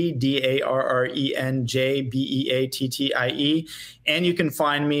Beattie, DarrenJBeattie. And you can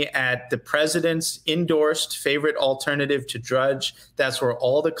find me at the president's endorsed favorite alternative to Drudge. That's where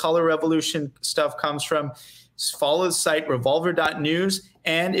all the color revolution stuff comes from. Just follow the site revolver.news.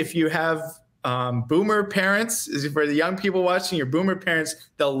 And if you have boomer parents, for the young people watching, your boomer parents,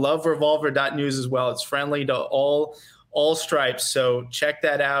 they'll love revolver.news as well. It's friendly to all stripes. So check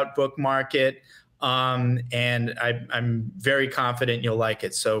that out, bookmark it. And I'm very confident you'll like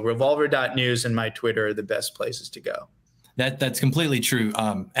it. So revolver.news and my Twitter are the best places to go. That's completely true.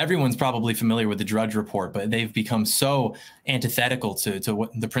 Everyone's probably familiar with the Drudge Report, but they've become so antithetical to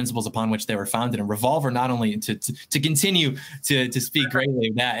what the principles upon which they were founded. And Revolver, not only to continue to speak greatly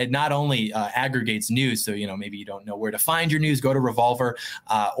of that, it not only aggregates news. So, maybe you don't know where to find your news, go to Revolver,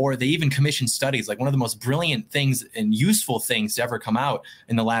 or they even commission studies. Like, one of the most brilliant things and useful things to ever come out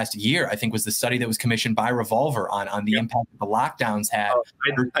in the last year, I think, was the study that was commissioned by Revolver on the impact that the lockdowns had.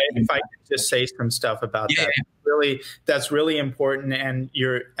 If I could just say some stuff about that. That's really important, and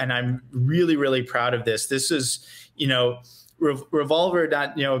I'm really, really proud of this. This is, Revolver.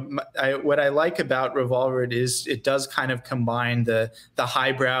 What I like about Revolver is it does kind of combine the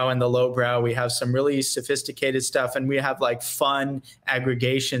highbrow and the lowbrow. We have some really sophisticated stuff, and we have like fun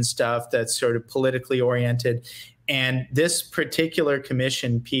aggregation stuff that's sort of politically oriented. And this particular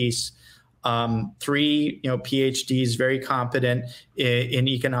commission piece, 3 PhDs, very competent in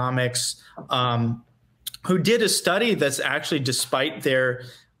economics, who did a study that's actually, despite their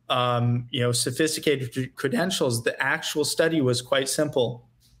sophisticated credentials, the actual study was quite simple.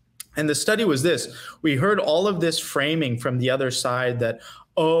 And the study was this: we heard all of this framing from the other side that,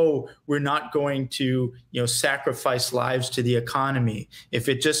 oh, we're not going to sacrifice lives to the economy. If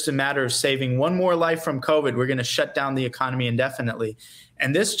it's just a matter of saving one more life from COVID, we're going to shut down the economy indefinitely.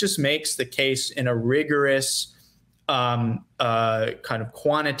 And this just makes the case in a rigorous kind of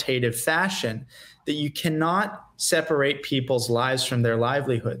quantitative fashion that you cannot separate people's lives from their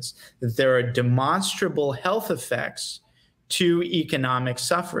livelihoods, that there are demonstrable health effects to economic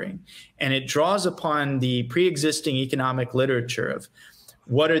suffering. And it draws upon the pre-existing economic literature of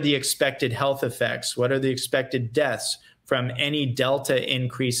what are the expected health effects, what are the expected deaths from any delta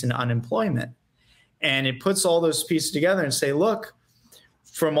increase in unemployment. And it puts all those pieces together and say, look,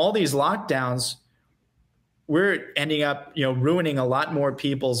 from all these lockdowns, we're ending up, ruining a lot more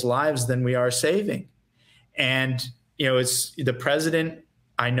people's lives than we are saving. And, it's the president,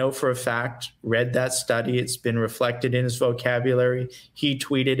 I know for a fact, read that study. It's been reflected in his vocabulary. He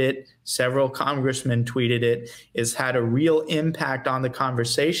tweeted it. Several congressmen tweeted it. It's had a real impact on the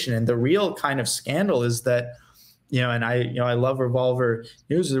conversation. And the real kind of scandal is that, and I love Revolver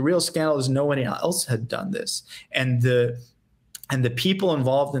News. The real scandal is no one else had done this. And the people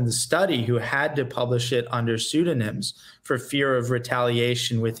involved in the study who had to publish it under pseudonyms for fear of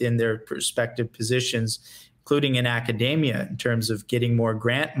retaliation within their respective positions, including in academia, in terms of getting more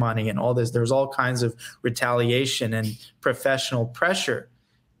grant money and all this. There's all kinds of retaliation and professional pressure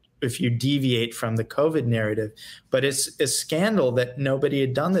if you deviate from the COVID narrative. But it's a scandal that nobody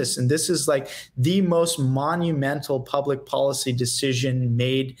had done this. And this is like the most monumental public policy decision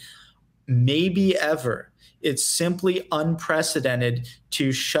made maybe ever. It's simply unprecedented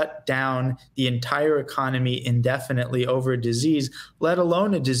to shut down the entire economy indefinitely over a disease, let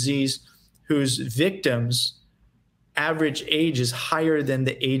alone a disease whose victims' average age is higher than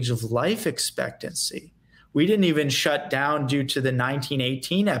the age of life expectancy. We didn't even shut down due to the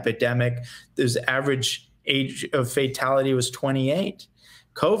 1918 epidemic. Whose average age of fatality was 28.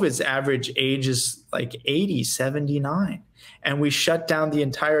 COVID's average age is like 80, 79. And we shut down the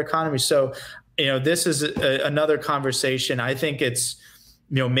entire economy. So, this is another conversation. I think it's,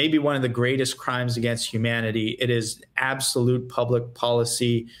 maybe one of the greatest crimes against humanity. It is absolute public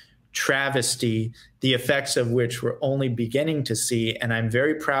policy travesty, the effects of which we're only beginning to see. And I'm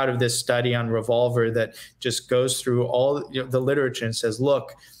very proud of this study on Revolver that just goes through all the literature and says,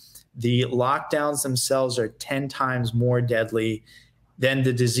 look, the lockdowns themselves are 10 times more deadly than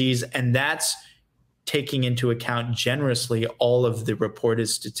the disease. And that's taking into account generously all of the reported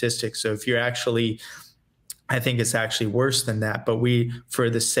statistics. So if you're actually, I think it's actually worse than that. But we, for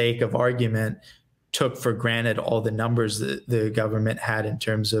the sake of argument, took for granted all the numbers that the government had in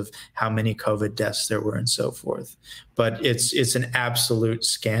terms of how many COVID deaths there were and so forth. But it's an absolute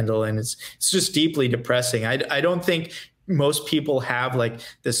scandal, and it's just deeply depressing. I don't think most people have like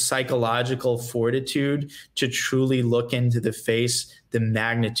the psychological fortitude to truly look into the face the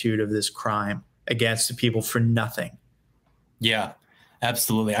magnitude of this crime against the people for nothing. Yeah,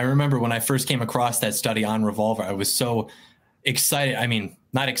 absolutely. I remember when I first came across that study on Revolver, I was so excited. I mean,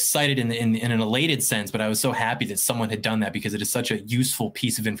 not excited in an elated sense, but I was so happy that someone had done that, because it is such a useful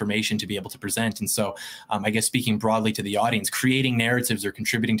piece of information to be able to present. And so I guess speaking broadly to the audience, creating narratives or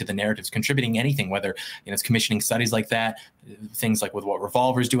contributing to the narratives, contributing anything, whether it's commissioning studies like that, things like with what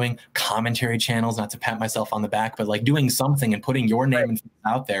Revolver's doing, commentary channels, not to pat myself on the back, but like doing something and putting your name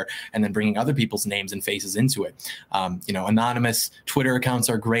out there and then bringing other people's names and faces into it. Anonymous Twitter accounts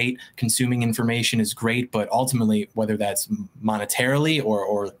are great. Consuming information is great, but ultimately, whether that's monetarily or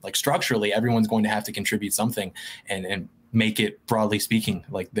like structurally, everyone's going to have to contribute something and make it, broadly speaking,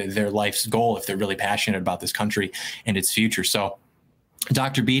 like their life's goal if they're really passionate about this country and its future. So,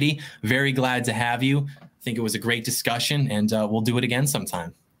 Dr. Beattie, very glad to have you. I think it was a great discussion, and we'll do it again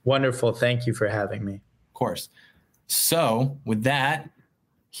sometime. Wonderful. Thank you for having me. Of course. So with that,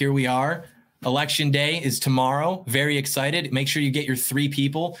 here we are. Election day is tomorrow. Very excited. Make sure you get your 3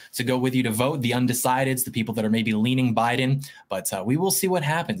 people to go with you to vote. The undecideds, the people that are maybe leaning Biden. But we will see what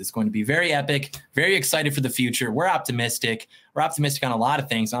happens. It's going to be very epic. Very excited for the future. We're optimistic. We're optimistic on a lot of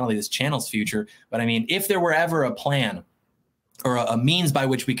things, not only this channel's future, but I mean, if there were ever a plan or a means by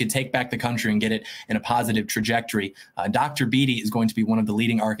which we could take back the country and get it in a positive trajectory, Dr. Beattie is going to be one of the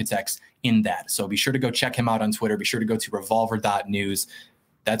leading architects in that. So be sure to go check him out on Twitter. Be sure to go to revolver.news.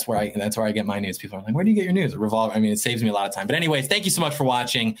 That's where I get my news. People are like, where do you get your news? Revolver. I mean, it saves me a lot of time. But anyways, thank you so much for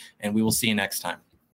watching, and we will see you next time.